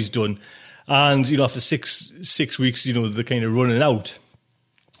 stories done. And, you know, after six weeks, you know, they're kind of running out.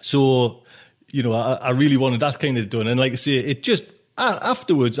 So, you know, I really wanted that kind of done. And like I say, it just...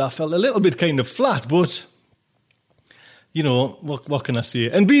 Afterwards, I felt a little bit kind of flat, but, you know, what can I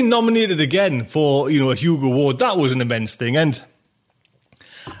say? And being nominated again for, you know, a Hugo Award, that was an immense thing. And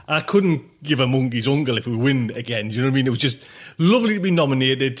I couldn't give a monkey's uncle if we win again. Do you know what I mean? It was just lovely to be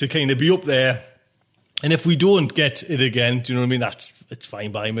nominated, to kind of be up there. And if we don't get it again, do you know what I mean? It's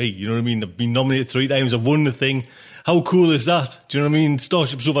fine by me. You know what I mean? I've been nominated 3 times. I've won the thing. How cool is that? Do you know what I mean?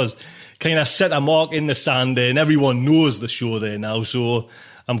 Starship Sofa's kind of set a mark in the sand there, and everyone knows the show there now, so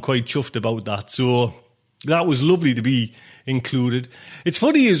I'm quite chuffed about that. So that was lovely to be included. It's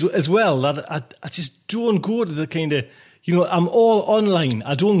funny as well that I just don't go to the kind of, you know, I'm all online.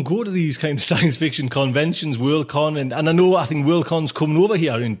 I don't go to these kind of science fiction conventions, Worldcon, and I think Worldcon's coming over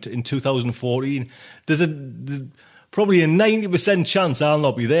here in 2014. There's probably a 90% chance I'll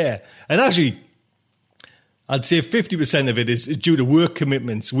not be there. And actually, I'd say 50% of it is due to work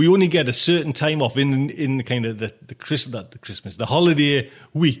commitments. We only get a certain time off in kind of the holiday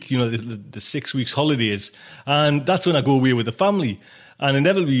week, you know, the 6 weeks holidays. And that's when I go away with the family. And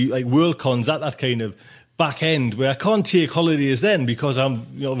inevitably, like Worldcon's at that kind of back end where I can't take holidays then because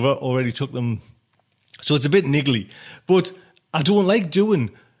I've already took them. So it's a bit niggly. But I don't like doing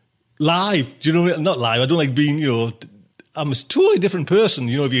live. Do you know what I mean? Not live. I don't like being, I'm a totally different person.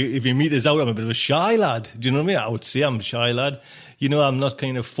 If you meet us out, I'm a bit of a shy lad. Do you know what I mean? I would say I'm a shy lad. I'm not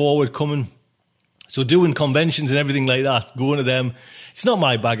kind of forward coming. So doing conventions and everything like that, going to them, it's not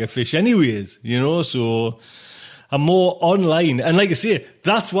my bag of fish anyways, so I'm more online. And like I say,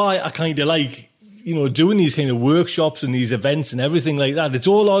 that's why I kind of like, doing these kind of workshops and these events and everything like that. It's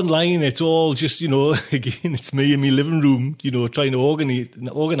all online. It's all just, again, it's me in my living room, trying to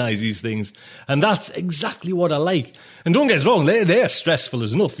organize these things. And that's exactly what I like. And don't get us wrong, they're stressful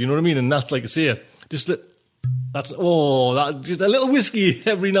as enough, you know what I mean? And that's like I say, just just a little whiskey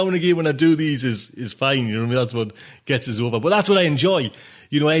every now and again when I do these is fine, you know what I mean? That's what gets us over. But that's what I enjoy.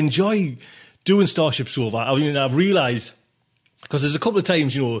 I enjoy doing Starship Sofa. I mean, I've realised, because there's a couple of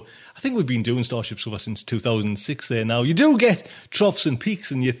times, I think we've been doing Starship Sofa since 2006 there now. You do get troughs and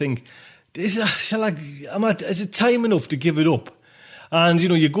peaks and you think, is it time enough to give it up? And,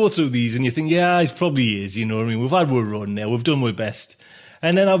 you go through these and you think, yeah, it probably is, you know what I mean? We've had our run now, we've done our best.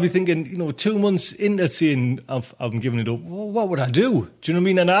 And then I'll be thinking, 2 months into saying I'm giving it up, well, what would I do? Do you know what I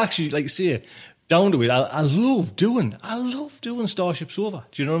mean? And I actually, like I say, down to it, I love doing Starship Sofa.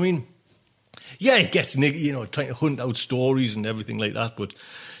 Do you know what I mean? Yeah, it gets trying to hunt out stories and everything like that, but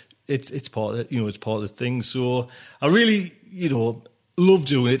it's part of it, it's part of the thing. So I really, love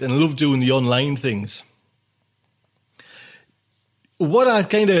doing it and love doing the online things. What I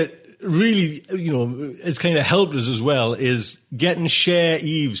kind of really, has kind of helped us as well is getting Cher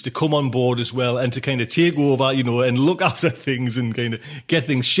Eves to come on board as well and to kind of take over, and look after things and kind of get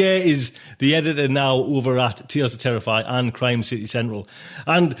things. Cher is the editor now over at Tales to Terrify and Crime City Central.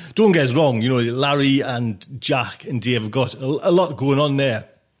 And don't get us wrong, Larry and Jack and Dave have got a lot going on there.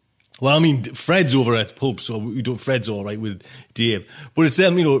 Well, I mean, Fred's over at Pulp, so Fred's all right with Dave. But it's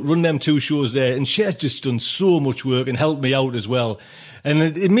them, run them 2 shows there. And Cher's just done so much work and helped me out as well.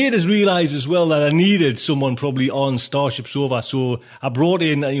 And it made us realise as well that I needed someone probably on Starship Sofa. So I brought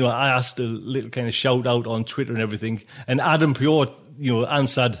in, I asked a little kind of shout out on Twitter and everything. And Adam Pure,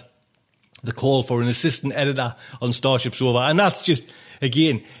 answered the call for an assistant editor on Starship Sofa. And that's just,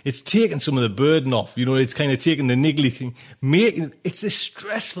 again, it's taking some of the burden off. It's kind of taking the niggly thing, it's this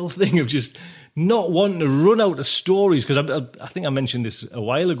stressful thing of just not wanting to run out of stories. Because I think I mentioned this a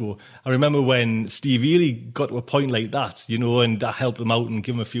while ago. I remember when Steve Ely got to a point like that, and I helped him out and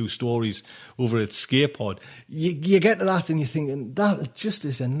give him a few stories over at Skatepod. You get to that and you're thinking, that just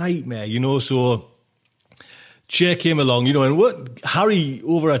is a nightmare, so Cher came along, and Harry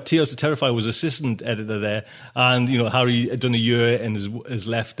over at Tales to Terrify was assistant editor there, and, Harry had done a year and has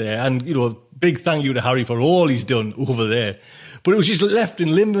left there, and, big thank you to Harry for all he's done over there. But it was just left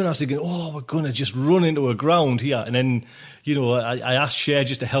in limbo, and I was thinking, we're going to just run into a ground here. And then, I asked Cher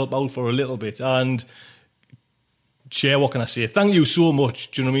just to help out for a little bit, and Cher, what can I say? Thank you so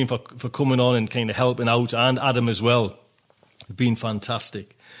much, do you know what I mean, for coming on and kind of helping out, and Adam as well. It's been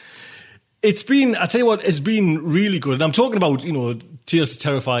fantastic. It's been, I tell you what, it's been really good. And I'm talking about, Tales to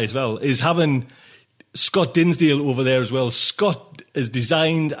Terrify as well, is having Scott Dinsdale over there as well. Scott has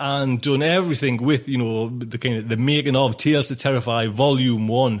designed and done everything with, the making of Tales to Terrify Volume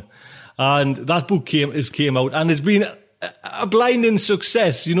 1. And that book came out and it's been a blinding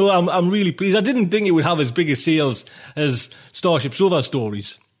success. I'm really pleased. I didn't think it would have as big a sales as Starship Sofa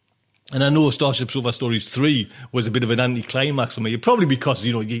Stories. And I know Starship Sofa Stories 3 was a bit of an anticlimax for me. Probably because,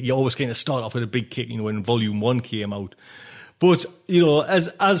 you always kind of start off with a big kick, when Volume 1 came out. But,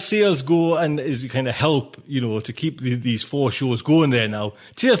 as sales go and as you kind of help, to keep these 4 shows going there now,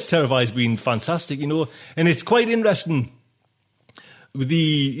 Tales to Terrify has been fantastic, and it's quite interesting.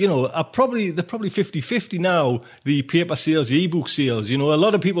 They're probably 50-50 now, the paper sales, the ebook sales. A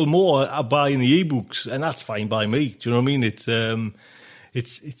lot of people more are buying the ebooks, and that's fine by me. Do you know what I mean?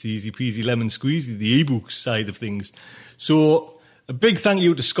 It's easy peasy lemon squeezy, the ebooks side of things. So a big thank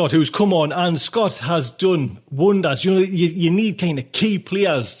you to Scott, who's come on, and Scott has done wonders. You need kind of key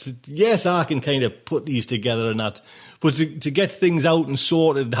players. Yes, I can kind of put these together and that, but to get things out and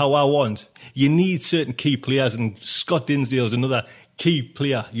sorted how I want, you need certain key players, and Scott Dinsdale is another key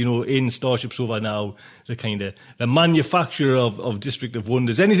player, in Starship Sofa now, the manufacturer of District of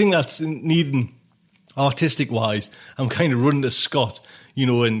Wonders. Anything that's needing artistic-wise, I'm kind of running to Scott,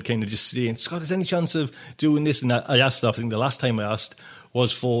 and kind of just saying, Scott, is any chance of doing this? And I asked, I think the last time I asked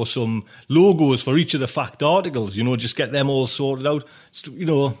was for some logos for each of the fact articles, just get them all sorted out.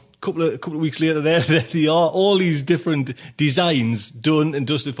 A couple of weeks later, there they are, all these different designs done and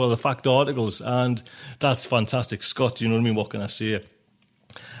dusted for the fact articles, and that's fantastic. Scott, you know what I mean? What can I say?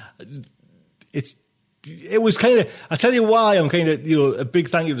 it was kind of, I tell you why I'm kind of, a big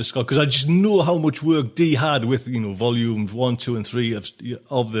thank you to Scott, because I just know how much work Dee had with, volumes 1, 2 and 3 of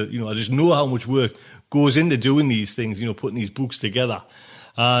the, I just know how much work goes into doing these things, putting these books together.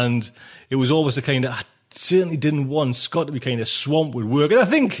 And it was always the kind of, I certainly didn't want Scott to be kind of swamped with work. And I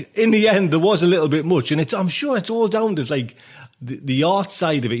think in the end there was a little bit much, and I'm sure it's all down to like the art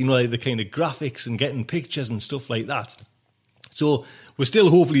side of it, like the kind of graphics and getting pictures and stuff like that. So we're still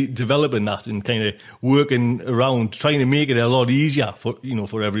hopefully developing that and kind of working around trying to make it a lot easier for,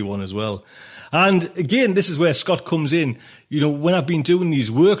 for everyone as well. And again, this is where Scott comes in. When I've been doing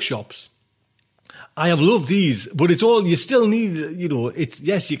these workshops, I have loved these, but it's all, you still need,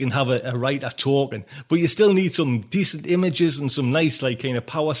 yes, you can have a writer talking, but you still need some decent images and some nice, like, kind of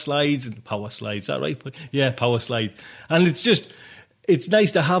power slides, is that right? Yeah, power slides. And it's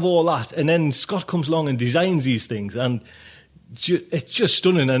nice to have all that. And then Scott comes along and designs these things, and it's just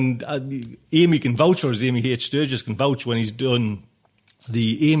stunning. And Amy can vouch for us, Amy H. Sturgis can vouch when he's done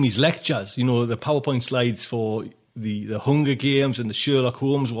Amy's lectures, the PowerPoint slides for the Hunger Games and the Sherlock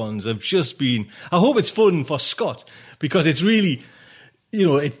Holmes ones have just been, I hope it's fun for Scott, because it's really,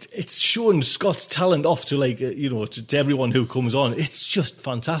 it's showing Scott's talent off to to everyone who comes on. It's just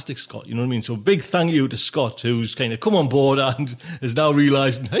fantastic, Scott, you know what I mean? So big thank you to Scott, who's kind of come on board and is now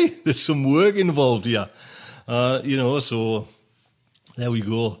realising, hey, there's some work involved here. So there we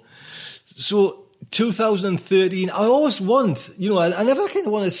go. So 2013, I always want, I never kind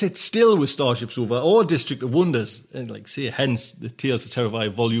of want to sit still with Starship Sofa or District of Wonders, and hence the Tales to Terrify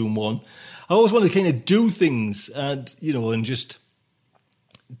Volume 1. I always want to kind of do things and, and just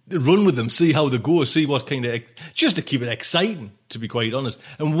run with them, see how they go, see what kind of, just to keep it exciting, to be quite honest.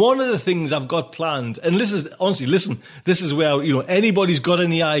 And one of the things I've got planned, and this is where, anybody's got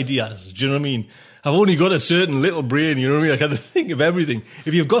any ideas, do you know what I mean? I've only got a certain little brain, you know what I mean? I kind of think of everything.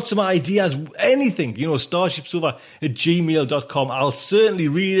 If you've got some ideas, anything, starshipsofa@gmail.com, I'll certainly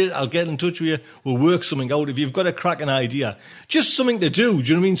read it. I'll get in touch with you. We'll work something out. If you've got a cracking idea, just something to do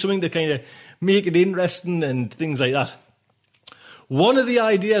you know what I mean? Something to kind of make it interesting and things like that. One of the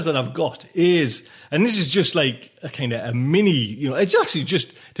ideas that I've got is, and this is just like a kind of a mini, it's actually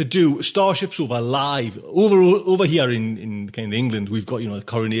just to do Starship Sofa live. Over here in kind of England, we've got,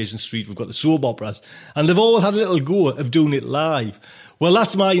 Coronation Street, we've got the soap operas, and they've all had a little go of doing it live. Well,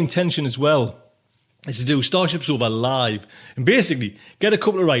 that's my intention as well, is to do Starship Sofa live and basically get a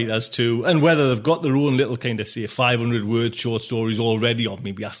couple of writers to, and whether they've got their own little kind of, say, 500-word short stories already, or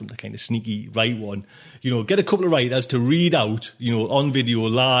maybe ask them to kind of sneaky write one, get a couple of writers to read out, on video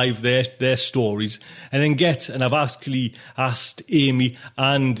live their stories, and then and I've actually asked Amy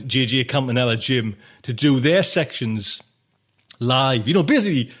and JJ Campanella Jim to do their sections live.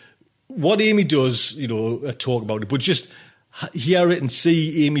 Basically what Amy does, talk about it, but just hear it and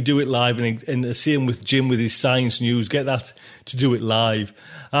see Amy do it live, and the same with Jim with his science news, get that to do it live.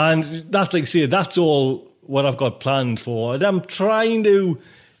 And that's, like I say, that's all what I've got planned for. And I'm trying to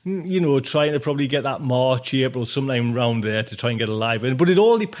probably get that March, April, sometime around there to try and get it live. But it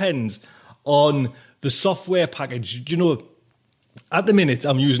all depends on the software package. At the minute,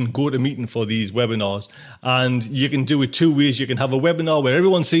 I'm using GoToMeeting for these webinars, and you can do it two ways. You can have a webinar where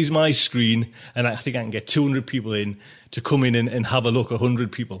everyone sees my screen, and I think I can get 200 people in to come in and have a look,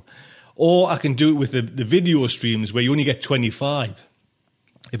 100 people. Or I can do it with the video streams where you only get 25.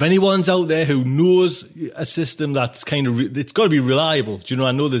 If anyone's out there who knows a system that's kind of, it's got to be reliable.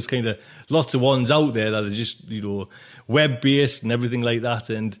 I know there's kind of lots of ones out there that are just, web-based and everything like that.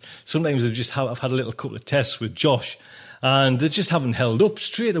 And sometimes I've had a little couple of tests with Josh, and they just haven't held up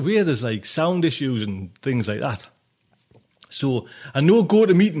straight away. There's like sound issues and things like that. So I know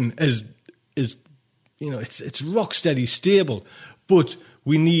GoToMeeting is it's rock steady, stable, but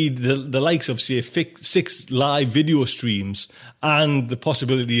we need the likes of, say, 6 live video streams and the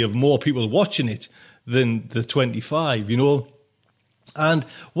possibility of more people watching it than the 25, And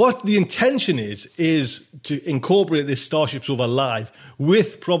what the intention is to incorporate this Starship Sofa live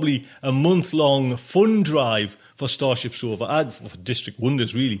with probably a month-long fund drive for Starship Sofa and for District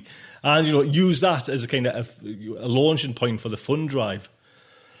Wonders, really. And, use that as a kind of a launching point for the fund drive.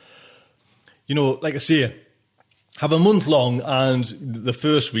 Like I say, have a month long, and the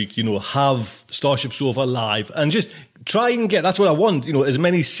first week, have Starship Sofa live, and just try and get, that's what I want, as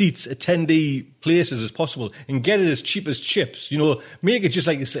many seats, attendee places as possible, and get it as cheap as chips, make it just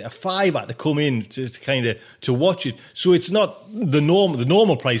like, say, a $5 to come in to kind of, to watch it. So it's not the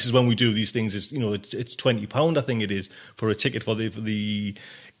normal prices when we do these things is, it's £20, I think it is, for a ticket for the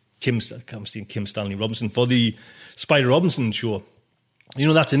Kim Stanley Robinson, for the Spider Robinson show. you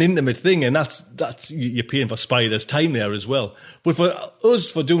know, that's an intimate thing, and that's you're paying for spiders' time there as well. But for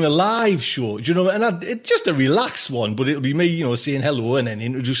us, for doing a live show, you know, and it's just a relaxed one, but it'll be me, you know, saying hello and then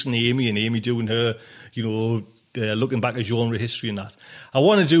introducing Amy, and Amy doing her, you know, looking back at genre history and that. I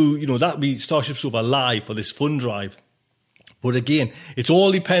want to do, you know, that'll be Starship Sofa live for this fund drive. But again, it's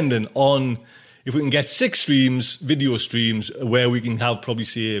all dependent on if we can get 6 streams, video streams, where we can have probably,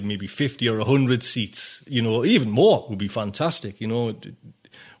 say, maybe 50 or 100 seats, you know, even more would be fantastic, you know,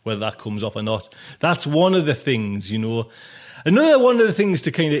 whether that comes off or not. That's one of the things, you know. Another one of the things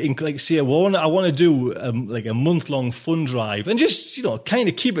to kind of, like, say, I want to do like a month-long fund drive and just, you know, kind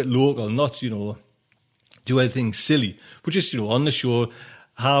of keep it local, not, you know, do anything silly, but just, you know, on the show,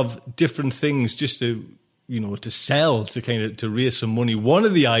 have different things just to, you know, to sell, to kind of, to raise some money. One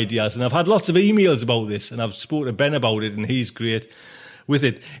of the ideas, and I've had lots of emails about this, and I've spoken to Ben about it, and he's great with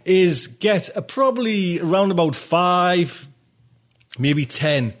it, is get probably around about 5, maybe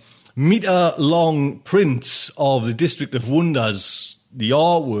 10 meter-long prints of the District of Wonders, the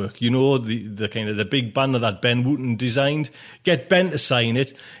artwork, you know, the kind of the big banner that Ben Wooten designed. Get Ben to sign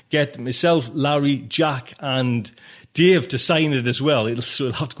it. Get myself, Larry, Jack, and Dave to sign it as well.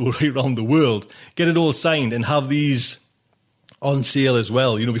 It'll have to go right around the world. Get it all signed and have these on sale as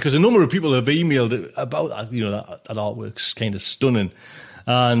well, you know, because a number of people have emailed about that, you know, that artwork's kind of stunning.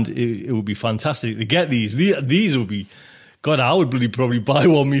 And it would be fantastic to get these. These would be, God, I would probably buy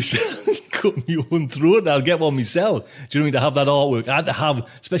one myself. Cut my own throat and I'll get one myself. Do you know what I mean? To have that artwork. I had to have,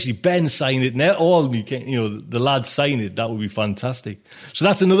 especially Ben sign it, and all me, you know, the lads sign it. That would be fantastic. So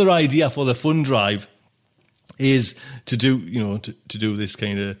that's another idea for the fund drive, is to do, you know, to do this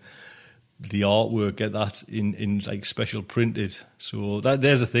kind of the artwork, get that in like special printed. So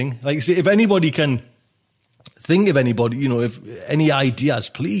there's a thing. Like I say, if anybody can think of anybody, you know, if any ideas,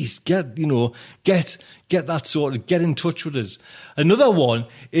 please get that sort of, get in touch with us. Another one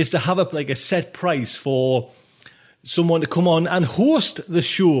is to have a set price for someone to come on and host the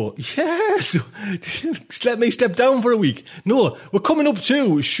show. Yes, let me step down for a week. No, we're coming up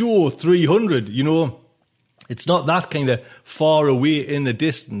to show 300, you know. It's not that kind of far away in the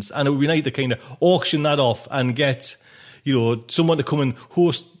distance, and it would be nice to kind of auction that off and get, you know, someone to come and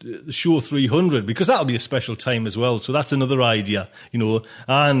host the show 300, because that'll be a special time as well. So that's another idea, you know,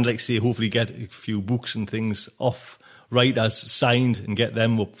 and like say, hopefully get a few books and things off writers signed and get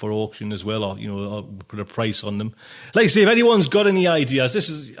them up for auction as well, or, you know, or put a price on them. Like I say, if anyone's got any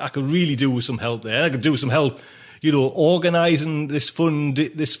ideas, I could really do with some help there. I could do some help, you know, organising this fund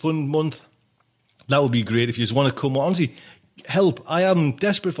month. That would be great if you just want to come on. Honestly, help. I am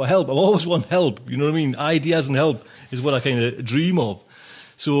desperate for help. I always want help. You know what I mean? Ideas and help is what I kind of dream of.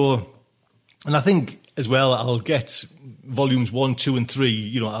 So, and I think as well, I'll get volumes 1, 2, and 3.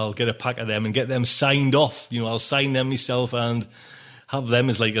 You know, I'll get a pack of them and get them signed off. You know, I'll sign them myself and have them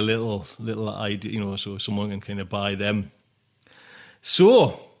as like a little idea, you know, so someone can kind of buy them.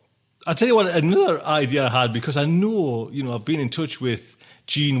 So, I'll tell you what, another idea I had, because I know, you know, I've been in touch with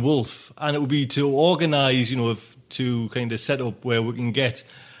Gene Wolfe, and it would be to organise, you know, to kind of set up where we can get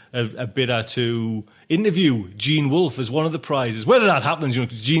a bidder to interview Gene Wolfe as one of the prizes. Whether that happens, you know,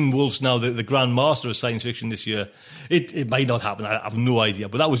 because Gene Wolfe's now the Grand Master of science fiction this year. It might not happen. I have no idea.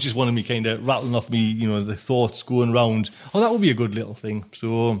 But that was just one of me kind of rattling off me, you know, the thoughts going round. Oh, that would be a good little thing.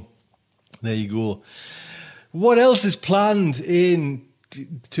 So there you go. What else is planned in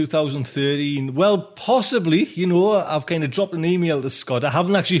 2013? Well, possibly, you know, I've kind of dropped an email to Scott. I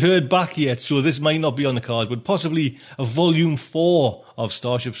haven't actually heard back yet, so this might not be on the cards, but possibly a volume 4 of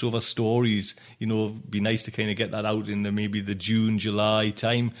Starship Sofa stories. You know, it'd be nice to kind of get that out in maybe the June, July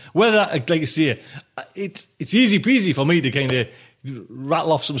time. Whether, like I say, it's easy peasy for me to kind of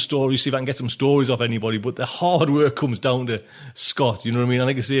rattle off some stories, see if I can get some stories off anybody, but the hard work comes down to Scott, you know what I mean? And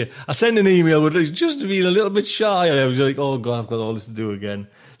like I say, I send an email, but just being a little bit shy, I was like, oh God, I've got all this to do again.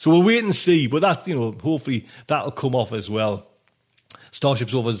 So we'll wait and see, but that, you know, hopefully that'll come off as well. Starship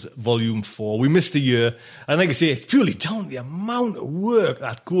Sofa's volume 4. We missed a year, and like I say, it's purely down to the amount of work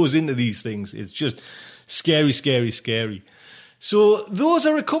that goes into these things. It's just scary, scary, scary. So those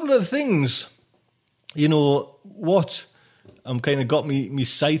are a couple of things, you know, what I'm kind of got me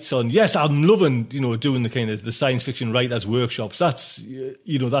sights on. Yes, I'm loving, you know, doing the kind of the science fiction writers workshops. That's,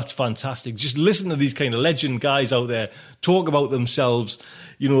 you know, that's fantastic. Just listen to these kind of legend guys out there talk about themselves,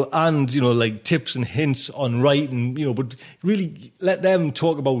 you know, and, you know, like tips and hints on writing, you know, but really let them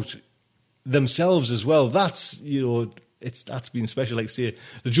talk about themselves as well. That's, you know, that's been special. Like say,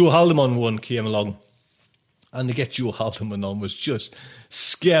 the Joe Haldeman one came along, and to get Joe Haldeman on was just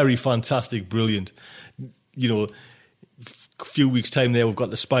scary, fantastic, brilliant. You know, few weeks' time there, we've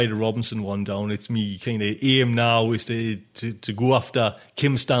got the Spider Robinson one down. It's me kind of aim now is to go after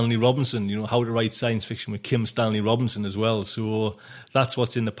Kim Stanley Robinson, how to write science fiction with Kim Stanley Robinson as well. So that's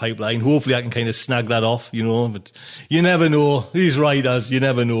what's in the pipeline. Hopefully I can kind of snag that off, but you never know. These writers, you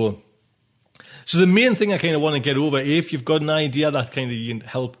never know. So the main thing I kind of want to get over, if you've got an idea that kind of you can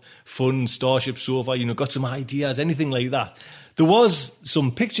help fund Starship Sofa, got some ideas, anything like that. There was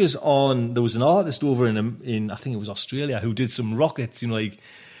some pictures there was an artist over in I think it was Australia, who did some rockets,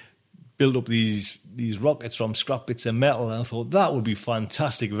 built up these rockets from scrap bits of metal. And I thought that would be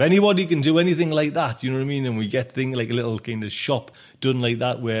fantastic. If anybody can do anything like that, you know what I mean? And we get things like a little kind of shop done like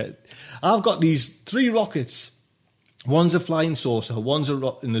that, where I've got these 3 rockets. One's a flying saucer,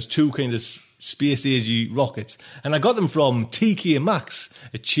 and there's 2 kind of space-age rockets. And I got them from TK Maxx,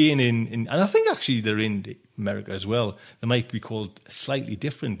 a chain in, and I think actually they're in America as well. They might be called slightly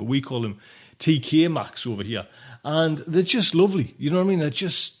different, but we call them TK Maxx over here. And they're just lovely. You know what I mean? They're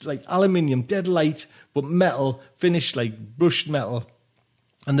just like aluminium, dead light, but metal, finished like brushed metal.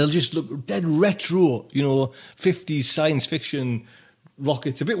 And they'll just look dead retro, 50s science fiction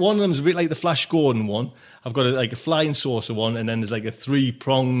rockets. One of them's a bit like the Flash Gordon one. I've got a flying saucer one, and then there's like a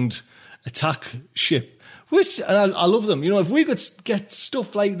 3-pronged attack ship, which, and I love them. If we could get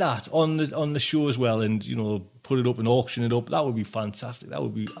stuff like that on the show as well, and put it up and auction it up, that would be fantastic. I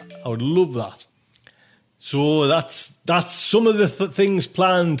would love that. So that's some of the things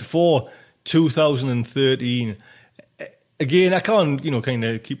planned for 2013. Again, I can't kind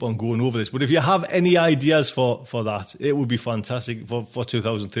of keep on going over this, but if you have any ideas for that, it would be fantastic for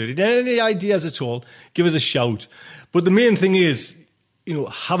 2013. Any ideas at all, give us a shout. But the main thing is,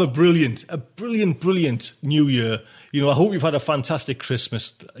 have a brilliant new year. I hope you've had a fantastic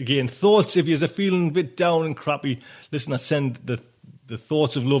Christmas. Again, thoughts, if you're feeling a bit down and crappy, listen, I send the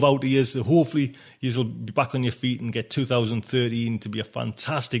thoughts of love out to you. So hopefully you'll be back on your feet and get 2013 to be a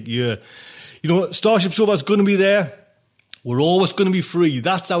fantastic year. Starship Sofa is going to be there. We're always going to be free.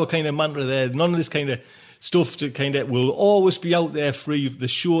 That's our kind of mantra there. None of this kind of stuff will always be out there free.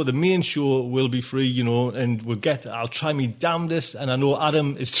 The main show will be free, and I'll try me damnedest. And I know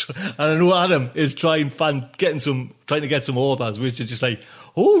Adam is trying to get some authors, which are just like,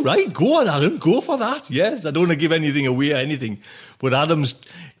 oh, right, go on, Adam, go for that. Yes, I don't want to give anything away or anything, but Adam's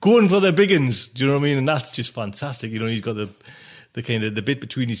going for the big uns. Do you know what I mean? And that's just fantastic. He's got the kind of the bit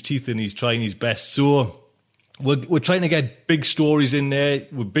between his teeth, and he's trying his best. So we're trying to get big stories in there,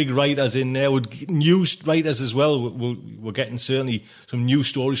 with big writers in there, with new writers as well. We're getting certainly some new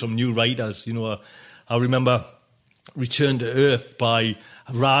stories from new writers. I remember Return to Earth by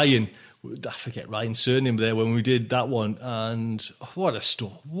Ryan. I forget Ryan's surname there when we did that one, and what a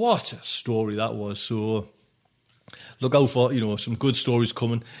story that was. So look out for some good stories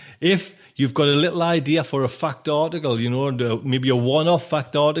coming. If you've got a little idea for a fact article, maybe a one-off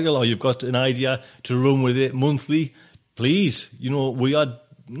fact article, or you've got an idea to run with it monthly, please, we are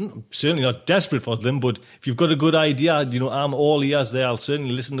certainly not desperate for them, but if you've got a good idea, I'm all ears there. I'll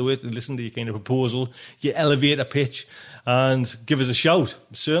certainly listen to it and listen to your kind of proposal, your elevator pitch, and give us a shout.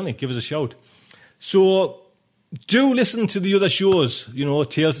 Certainly, give us a shout. So do listen to the other shows,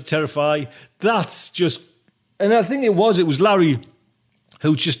 Tales to Terrify. That's just, and I think it was Larry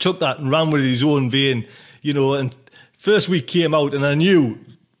who just took that and ran with his own vein, and first week came out and I knew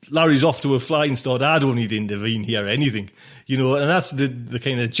Larry's off to a flying start. I don't need to intervene here or anything, and that's the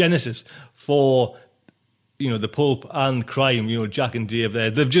kind of genesis for, the pulp and crime, Jack and Dave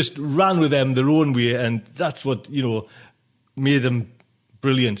there. They've just ran with them their own way, and that's what, made them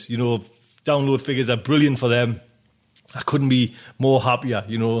brilliant. Download figures are brilliant for them. I couldn't be more happier,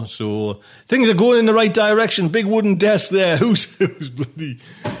 so things are going in the right direction. Big wooden desk there. Who's bloody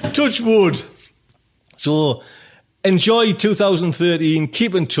touch wood. So enjoy 2013.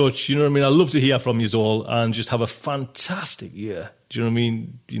 Keep in touch. You know what I mean? I'd love to hear from you all, and just have a fantastic year. Do you know what I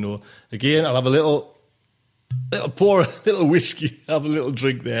mean? Again, I'll have a little pour, a little whiskey, have a little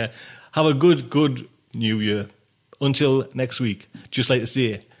drink there. Have a good new year. Until next week, just like to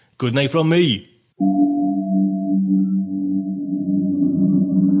say, good night from me.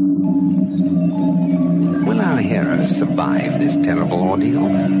 Will our heroes survive this terrible ordeal?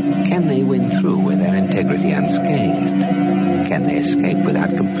 Can they win through with their integrity unscathed? Can they escape without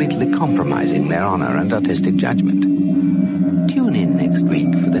completely compromising their honor and artistic judgment? Tune in next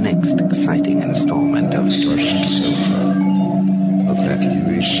week for the next exciting installment of Starship Sofa.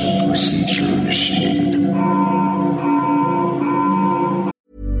 Evacuation procedure initiated.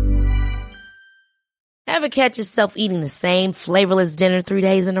 Ever catch yourself eating the same flavorless dinner 3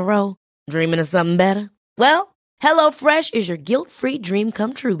 days in a row? Dreaming of something better? Well, HelloFresh is your guilt-free dream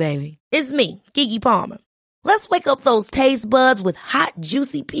come true, baby. It's me, Keke Palmer. Let's wake up those taste buds with hot,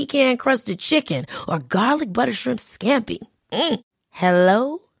 juicy pecan-crusted chicken or garlic butter shrimp scampi.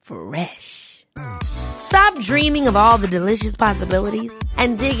 Hello Fresh. Stop dreaming of all the delicious possibilities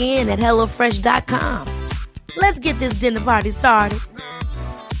and dig in at HelloFresh.com. Let's get this dinner party started.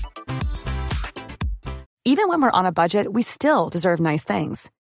 Even when we're on a budget, we still deserve nice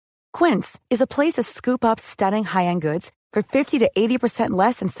things. Quince is a place to scoop up stunning high-end goods for 50 to 80%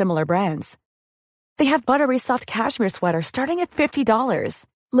 less than similar brands. They have buttery soft cashmere sweaters starting at $50,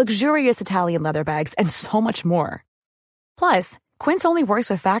 luxurious Italian leather bags, and so much more. Plus, Quince only works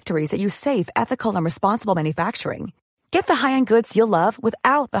with factories that use safe, ethical, and responsible manufacturing. Get the high-end goods you'll love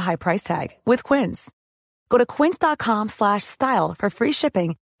without the high price tag with Quince. Go to quince.com/style for free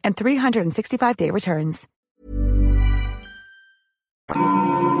shipping and 365-day returns.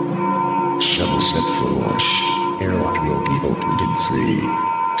 Shuttle set for launch. Airlock will be opened in 3,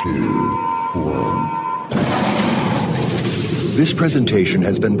 2, 1. This presentation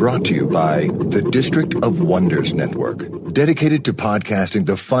has been brought to you by the District of Wonders Network, dedicated to podcasting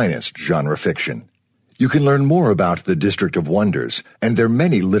the finest genre fiction. You can learn more about the District of Wonders and their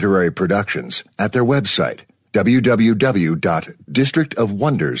many literary productions at their website,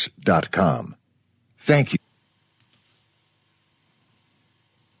 www.districtofwonders.com. Thank you.